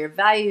money, your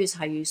values,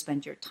 how you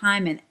spend your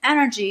time and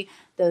energy,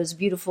 those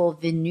beautiful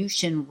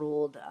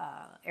Venusian-ruled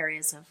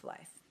areas of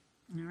life.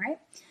 All right.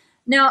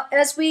 Now,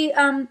 as we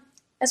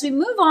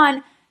move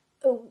on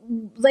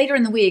later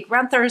in the week,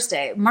 around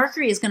Thursday,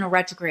 Mercury is going to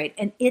retrograde,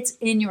 and it's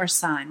in your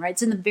sign, right?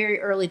 It's in the very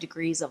early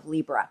degrees of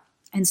Libra,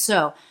 and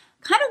so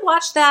kind of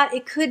watch that.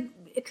 It could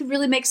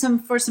really make some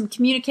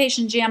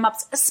communication jam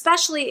ups,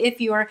 especially if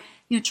you're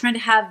trying to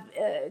have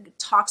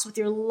talks with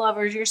your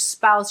lovers, your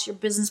spouse, your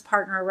business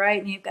partner,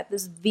 right? And you've got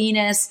this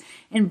Venus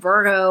in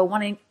Virgo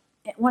wanting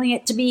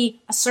it to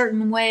be a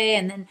certain way,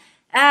 and then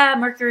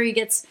Mercury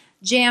gets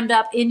jammed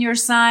up in your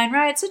sign,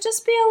 right? So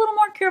just be a little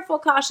more careful,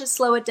 cautious,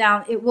 slow it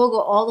down. It will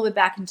go all the way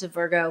back into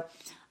Virgo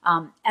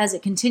as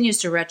it continues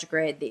to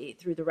retrograde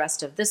through the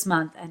rest of this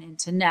month and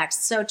into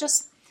next. So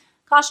just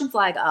caution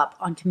flag up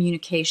on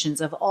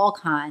communications of all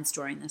kinds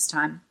during this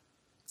time.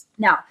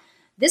 Now,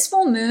 this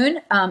full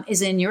moon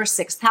is in your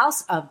 6th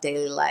house of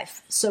daily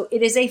life. So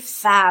it is a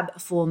fab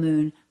full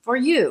moon for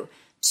you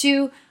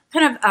to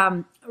kind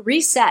of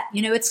reset.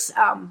 It's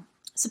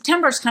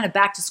September is kind of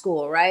back to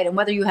school, right? And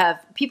whether you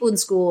have people in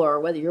school or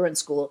whether you're in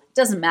school, it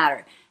doesn't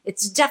matter.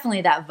 It's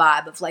definitely that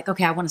vibe of like,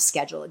 okay, I want to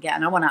schedule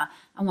again. I want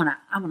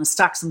to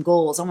stock some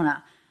goals. I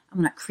want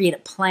to create a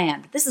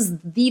plan. But this is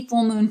the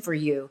full moon for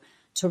you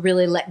to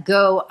really let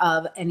go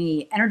of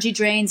any energy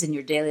drains in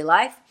your daily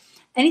life.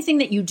 Anything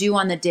that you do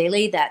on the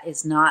daily that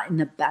is not in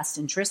the best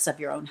interests of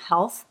your own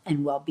health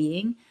and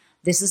well-being.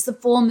 This is the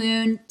full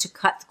moon to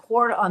cut the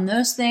cord on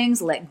those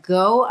things, let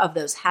go of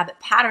those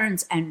habit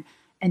patterns, and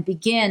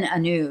begin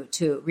anew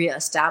to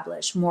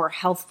reestablish more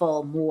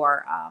healthful,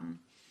 more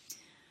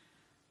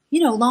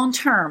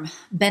long-term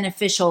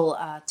beneficial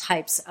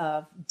types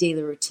of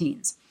daily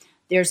routines.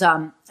 There's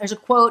a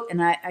quote,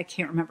 and I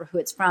can't remember who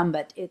it's from,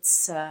 but it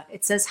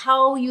says,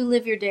 "How you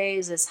live your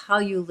days is how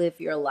you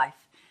live your life."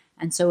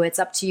 And so it's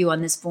up to you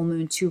on this full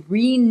moon to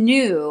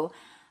renew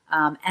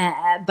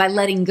by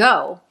letting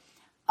go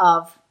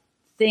of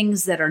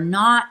things that are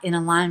not in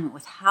alignment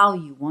with how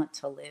you want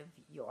to live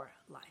your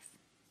life.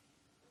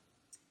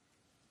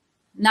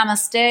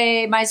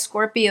 Namaste, my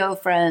Scorpio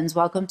friends.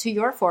 Welcome to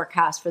your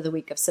forecast for the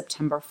week of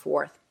September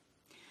 4th.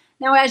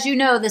 Now, as you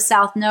know, the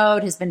South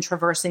Node has been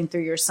traversing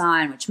through your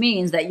sign, which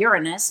means that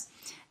Uranus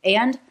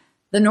and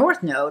the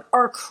North Node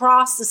are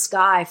across the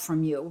sky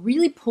from you,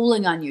 really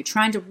pulling on you,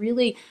 trying to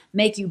really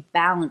make you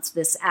balance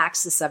this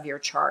axis of your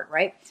chart,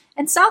 right?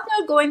 And South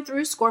Node going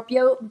through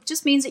Scorpio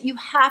just means that you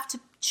have to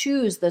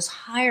choose those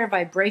higher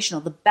vibrational,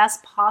 the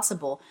best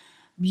possible,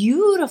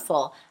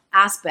 beautiful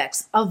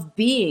aspects of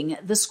being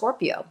the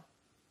Scorpio.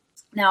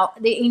 Now,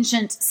 the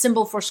ancient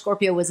symbol for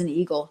Scorpio was an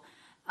eagle.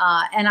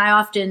 And I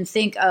often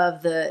think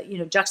of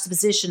the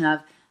juxtaposition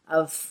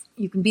of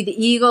you can be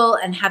the eagle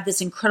and have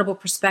this incredible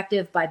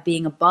perspective by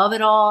being above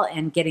it all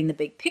and getting the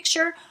big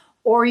picture,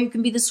 or you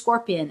can be the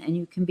scorpion and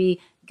you can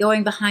be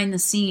going behind the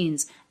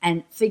scenes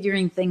and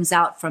figuring things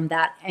out from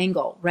that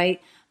angle, right?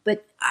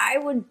 But I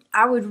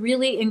would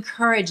really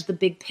encourage the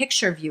big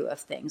picture view of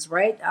things,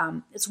 right?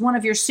 It's one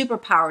of your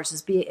superpowers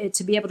is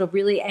to be able to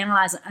really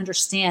analyze and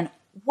understand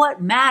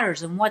what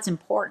matters and what's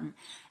important,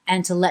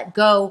 and to let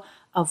go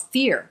of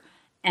fear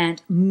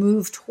and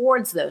move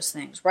towards those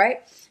things,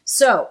 right?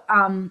 So,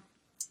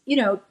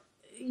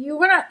 you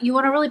want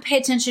to really pay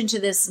attention to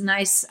this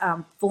nice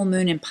full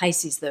moon in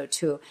Pisces, though,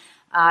 too.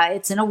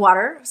 It's in a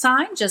water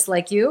sign, just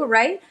like you,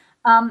 right?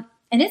 And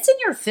it's in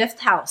your 5th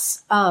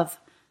house of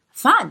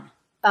fun,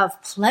 of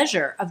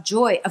pleasure, of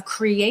joy, of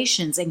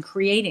creations and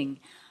creating.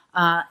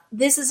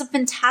 This is a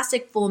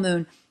fantastic full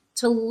moon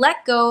to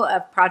let go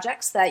of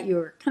projects that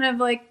you're kind of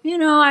like,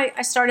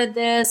 I started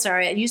this, or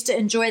I used to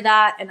enjoy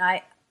that, and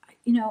I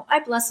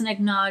bless and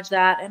acknowledge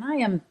that, and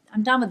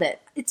I'm done with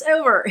it. It's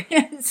over.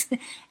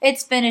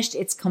 It's finished.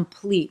 It's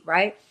complete,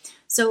 right?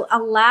 So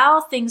allow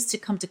things to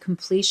come to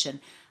completion.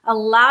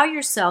 Allow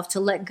yourself to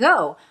let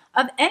go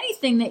of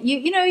anything that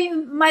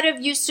you might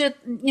have used to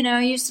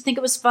think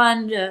it was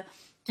fun to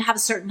have a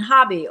certain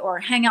hobby or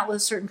hang out with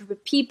a certain group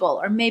of people,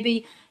 or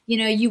maybe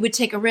you would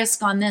take a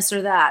risk on this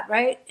or that,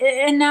 right?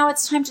 And now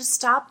it's time to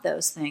stop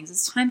those things.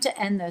 It's time to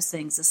end those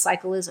things. The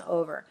cycle is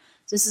over.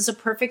 This is a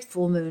perfect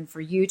full moon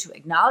for you to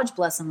acknowledge,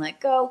 bless, and let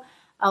go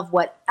of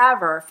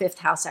whatever 5th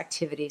house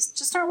activities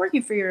just aren't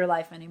working for your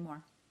life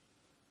anymore.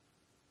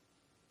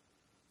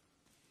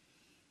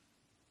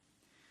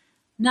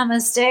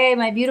 Namaste,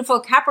 my beautiful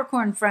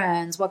Capricorn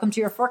friends. Welcome to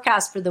your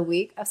forecast for the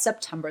week of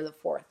September the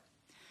 4th.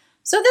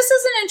 So this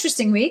is an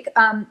interesting week.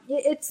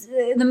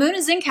 The moon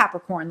is in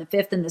Capricorn, the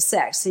 5th and the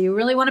 6th. So you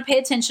really want to pay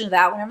attention to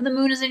that whenever the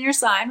moon is in your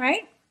sign,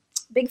 right?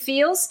 Big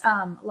feels,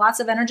 lots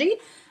of energy.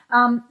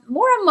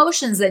 More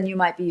emotions than you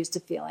might be used to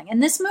feeling.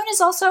 And this moon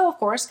is also, of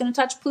course, going to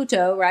touch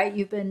Pluto, right?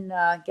 You've been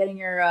getting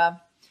your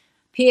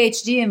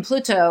PhD in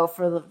Pluto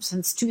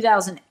since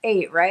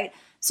 2008, right?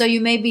 So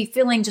you may be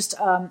feeling just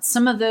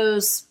some of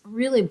those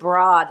really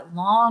broad,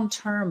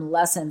 long-term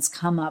lessons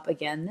come up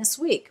again this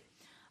week.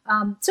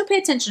 So pay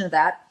attention to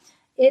that.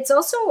 It's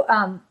also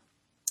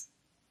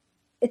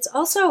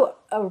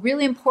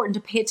really important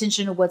to pay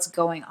attention to what's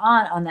going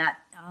on that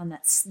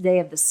day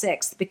of the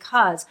 6th,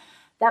 because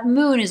that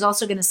moon is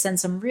also going to send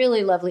some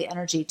really lovely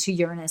energy to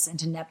Uranus and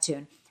to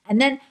Neptune.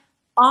 And then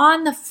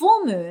on the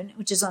full moon,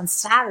 which is on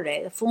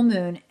Saturday, the full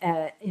moon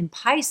in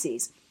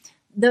Pisces,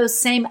 those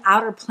same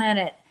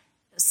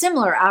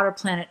similar outer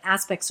planet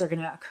aspects are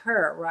going to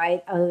occur,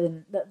 right?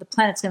 The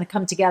planet's going to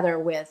come together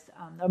with,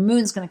 the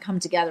moon's going to come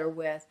together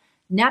with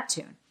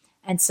Neptune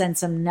and send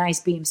some nice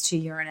beams to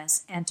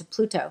Uranus and to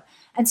Pluto.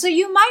 And so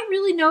you might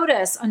really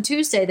notice on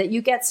Tuesday that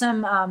you get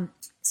some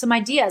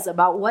ideas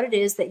about what it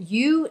is that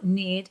you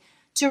need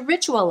to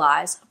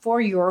ritualize for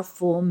your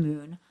full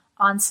moon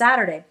on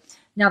Saturday.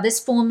 Now, this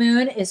full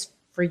moon is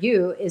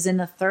in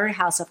the 3rd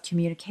house of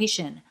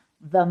communication,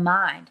 the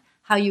mind,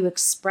 how you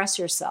express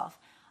yourself.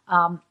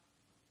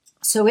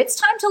 So it's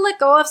time to let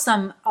go of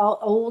some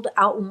old,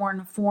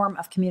 outworn form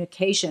of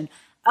communication.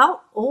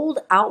 old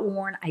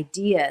outworn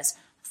ideas,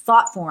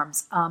 thought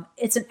forms.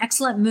 It's an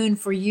excellent moon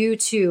for you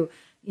to,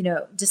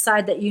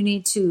 decide that you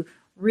need to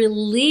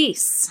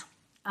release,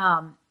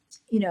 some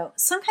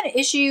kind of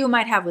issue you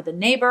might have with a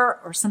neighbor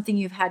or something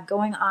you've had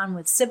going on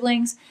with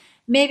siblings.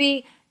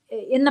 Maybe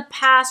in the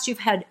past you've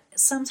had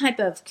some type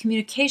of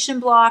communication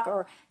block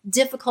or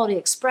difficulty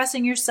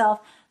expressing yourself.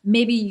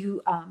 Maybe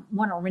you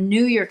want to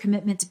renew your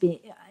commitment to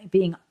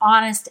being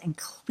honest and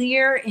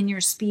clear in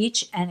your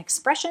speech and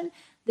expression.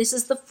 This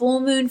is the full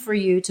moon for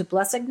you to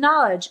bless,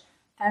 acknowledge,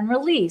 and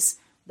release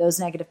those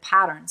negative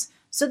patterns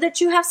so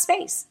that you have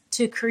space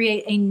to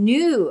create a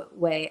new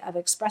way of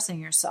expressing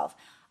yourself.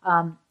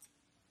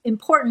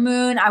 Important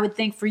moon, I would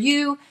think, for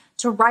you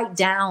to write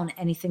down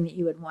anything that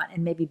you would want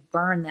and maybe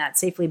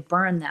safely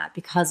burn that,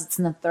 because it's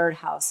in the third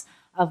house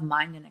of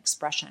mind and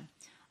expression.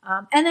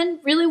 And then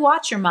really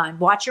watch your mind.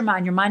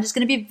 Your mind is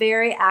going to be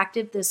very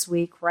active this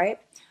week, right?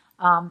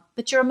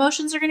 But your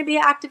emotions are going to be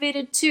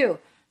activated too.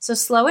 So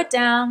slow it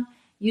down.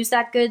 Use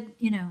that good,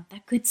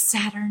 that good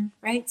Saturn,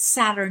 right?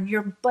 Saturn,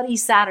 your buddy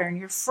Saturn,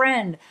 your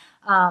friend,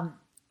 the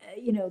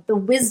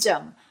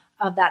wisdom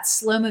of that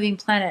slow moving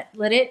planet.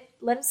 Let it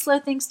slow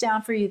things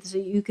down for you so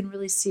you can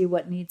really see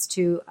what needs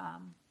to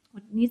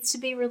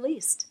be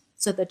released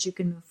so that you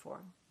can move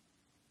forward.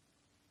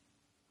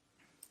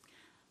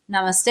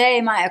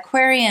 Namaste, my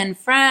Aquarian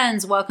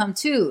friends. Welcome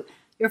to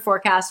your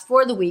forecast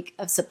for the week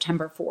of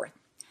September 4th.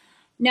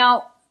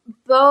 Now,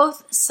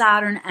 both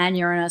Saturn and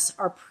Uranus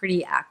are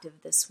pretty active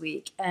this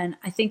week, and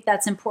I think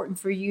that's important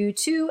for you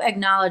to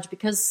acknowledge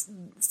because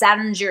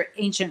Saturn's your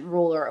ancient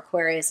ruler,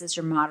 Aquarius is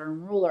your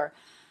modern ruler,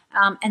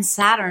 and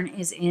Saturn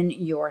is in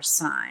your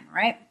sign,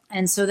 right?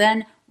 And so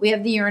then we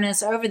have the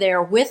Uranus over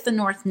there with the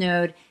North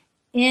Node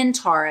in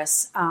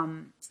Taurus,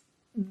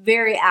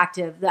 very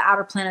active. The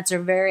outer planets are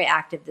very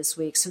active this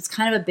week. So it's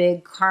kind of a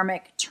big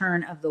karmic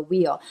turn of the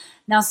wheel.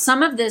 Now,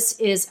 some of this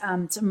is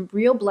some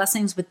real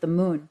blessings with the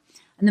moon.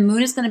 And the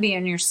moon is going to be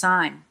in your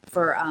sign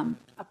for a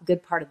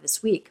good part of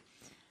this week.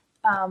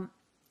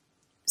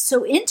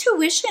 So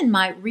intuition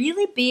might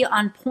really be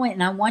on point,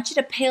 and I want you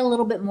to pay a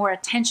little bit more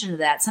attention to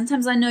that.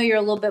 Sometimes I know you're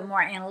a little bit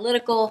more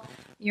analytical.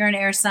 You're an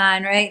air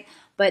sign, right?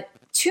 But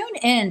tune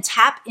in,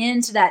 tap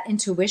into that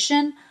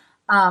intuition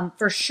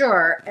for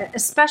sure,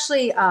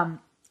 especially on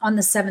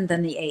the 7th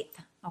and the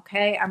 8th.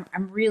 Okay,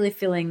 I'm really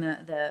feeling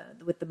the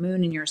with the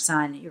moon in your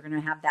sign, you're going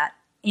to have that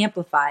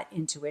amplified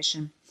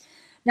intuition.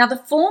 Now, the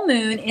full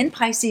moon in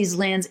Pisces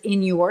lands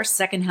in your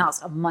second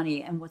house of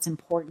money and what's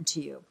important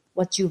to you,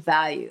 what you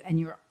value, and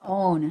your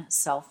own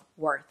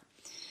self-worth.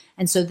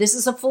 And so this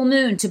is a full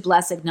moon to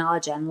bless,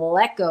 acknowledge, and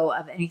let go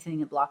of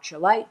anything that blocks your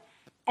light,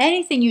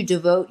 anything you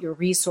devote your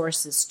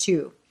resources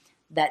to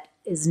that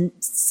is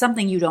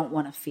something you don't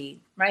want to feed,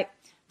 right?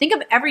 Think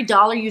of every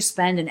dollar you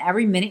spend and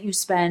every minute you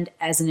spend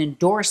as an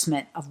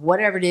endorsement of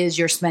whatever it is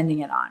you're spending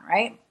it on,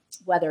 right?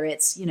 Whether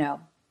it's,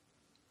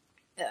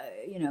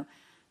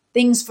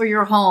 things for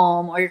your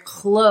home or your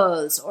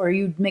clothes, or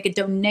you make a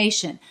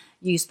donation,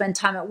 you spend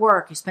time at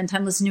work, you spend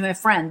time listening to a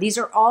friend. These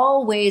are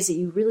all ways that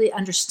you really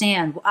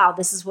understand, wow,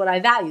 this is what I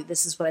value.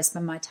 This is what I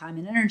spend my time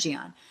and energy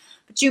on.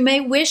 But you may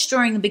wish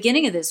during the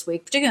beginning of this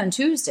week, particularly on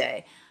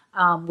Tuesday,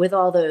 with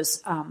all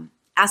those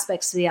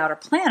aspects of the outer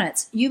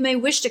planets, you may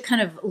wish to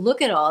kind of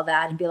look at all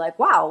that and be like,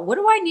 wow, what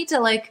do I need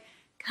to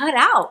cut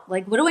out?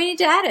 What do I need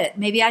to edit?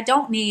 Maybe I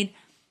don't need,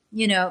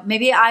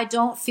 maybe I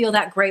don't feel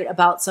that great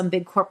about some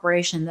big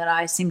corporation that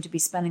I seem to be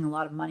spending a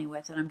lot of money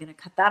with, and I'm going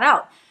to cut that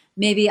out.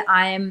 Maybe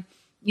I'm,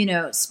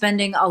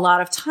 spending a lot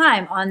of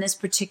time on this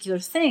particular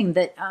thing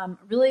that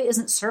really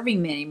isn't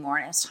serving me anymore.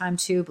 And it's time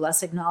to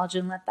bless, acknowledge,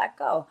 and let that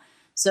go.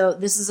 So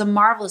this is a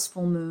marvelous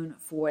full moon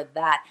for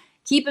that.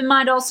 Keep in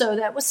mind also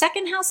that with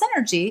second house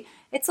energy,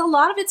 it's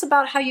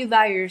about how you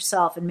value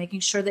yourself and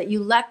making sure that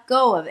you let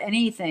go of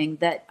anything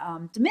that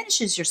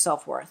diminishes your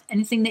self-worth,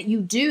 anything that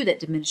you do that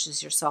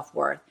diminishes your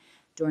self-worth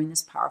during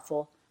this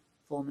powerful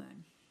full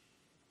moon.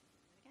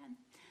 Again,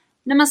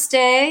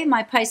 namaste,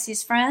 my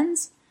Pisces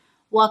friends.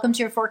 Welcome to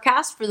your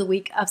forecast for the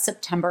week of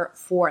September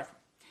 4th.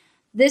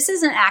 This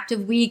is an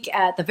active week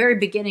at the very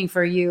beginning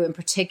for you in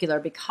particular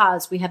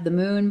because we have the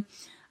moon.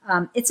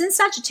 It's in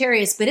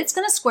Sagittarius, but it's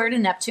going to square to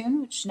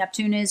Neptune, which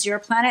Neptune is your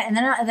planet. And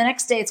then the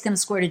next day, it's going to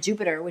square to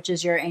Jupiter, which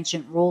is your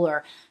ancient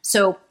ruler.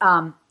 So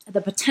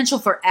the potential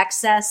for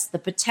excess, the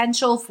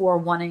potential for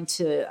wanting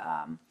to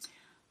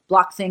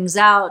block things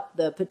out,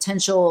 the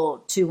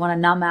potential to want to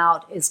numb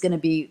out is going to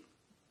be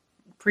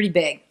pretty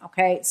big.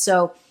 Okay,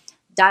 so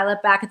dial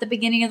it back at the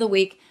beginning of the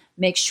week.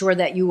 Make sure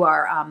that you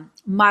are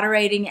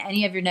moderating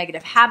any of your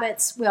negative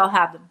habits. We all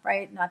have them,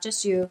 right? Not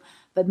just you.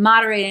 But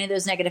moderate any of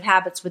those negative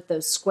habits with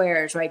those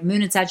squares, right?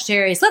 Moon and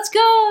Sagittarius, let's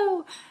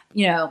go!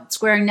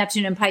 Squaring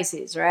Neptune and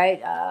Pisces,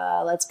 right?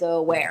 Let's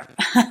go where?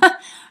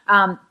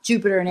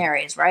 Jupiter and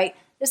Aries, right?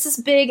 This is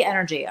big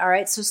energy, all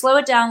right? So slow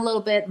it down a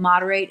little bit,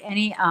 moderate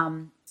any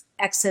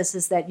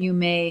excesses that you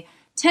may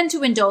tend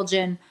to indulge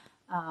in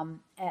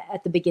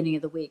at the beginning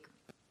of the week.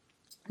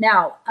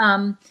 Now,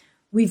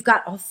 we've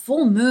got a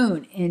full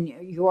moon in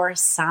your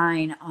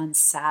sign on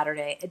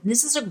Saturday. And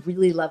this is a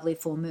really lovely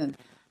full moon.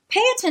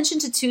 Pay attention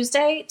to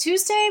Tuesday.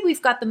 Tuesday,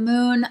 we've got the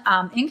moon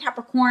in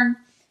Capricorn.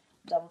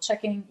 Double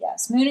checking.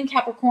 Yes, moon in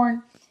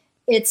Capricorn.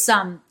 It's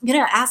going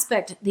to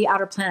aspect the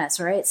outer planets,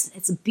 right?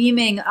 It's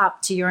beaming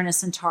up to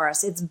Uranus and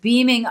Taurus. It's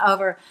beaming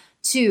over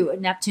to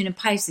Neptune and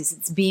Pisces.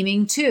 It's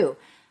beaming to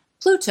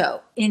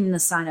Pluto in the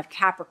sign of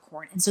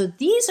Capricorn. And so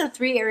these are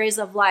three areas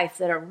of life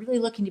that are really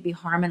looking to be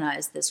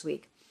harmonized this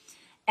week.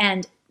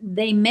 And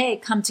they may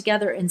come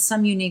together in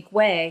some unique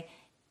way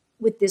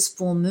with this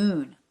full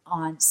moon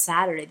on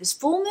Saturday. This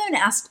full moon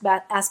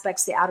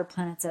aspects the outer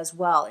planets as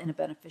well in a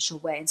beneficial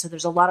way. And so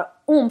there's a lot of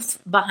oomph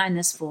behind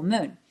this full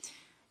moon.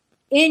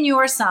 In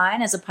your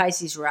sign as a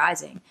Pisces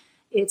rising,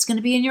 it's going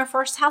to be in your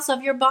first house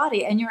of your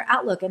body and your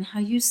outlook and how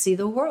you see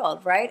the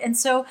world, right? And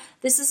so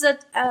this is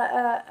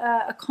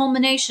a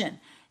culmination.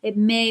 It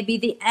may be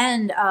the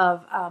end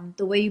of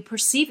the way you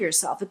perceive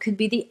yourself. It could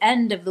be the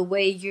end of the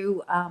way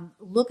you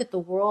look at the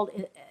world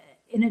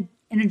in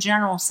a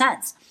general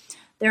sense.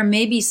 There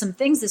may be some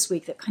things this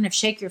week that kind of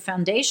shake your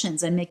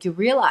foundations and make you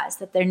realize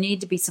that there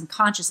need to be some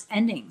conscious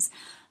endings,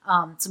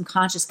 some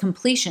conscious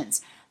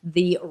completions,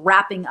 the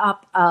wrapping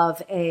up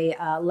of a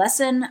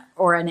lesson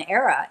or an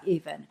era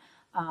even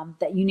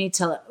that you need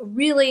to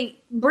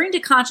really bring to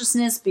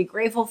consciousness, be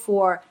grateful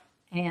for,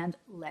 and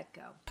let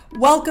go.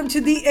 Welcome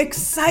to the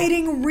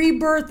exciting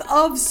rebirth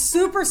of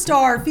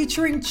Superstar,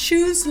 featuring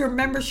choose your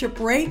membership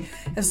rate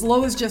as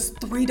low as just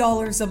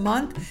 $3 a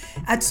month.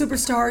 At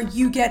Superstar,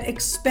 you get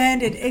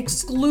expanded,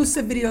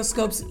 exclusive video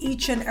scopes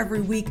each and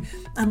every week,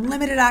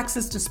 unlimited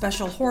access to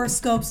special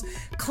horoscopes,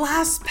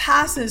 class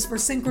passes for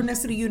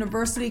Synchronicity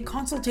University,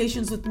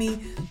 consultations with me,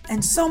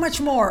 and so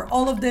much more.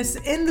 All of this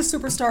in the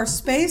Superstar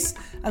space.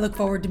 I look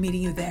forward to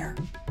meeting you there.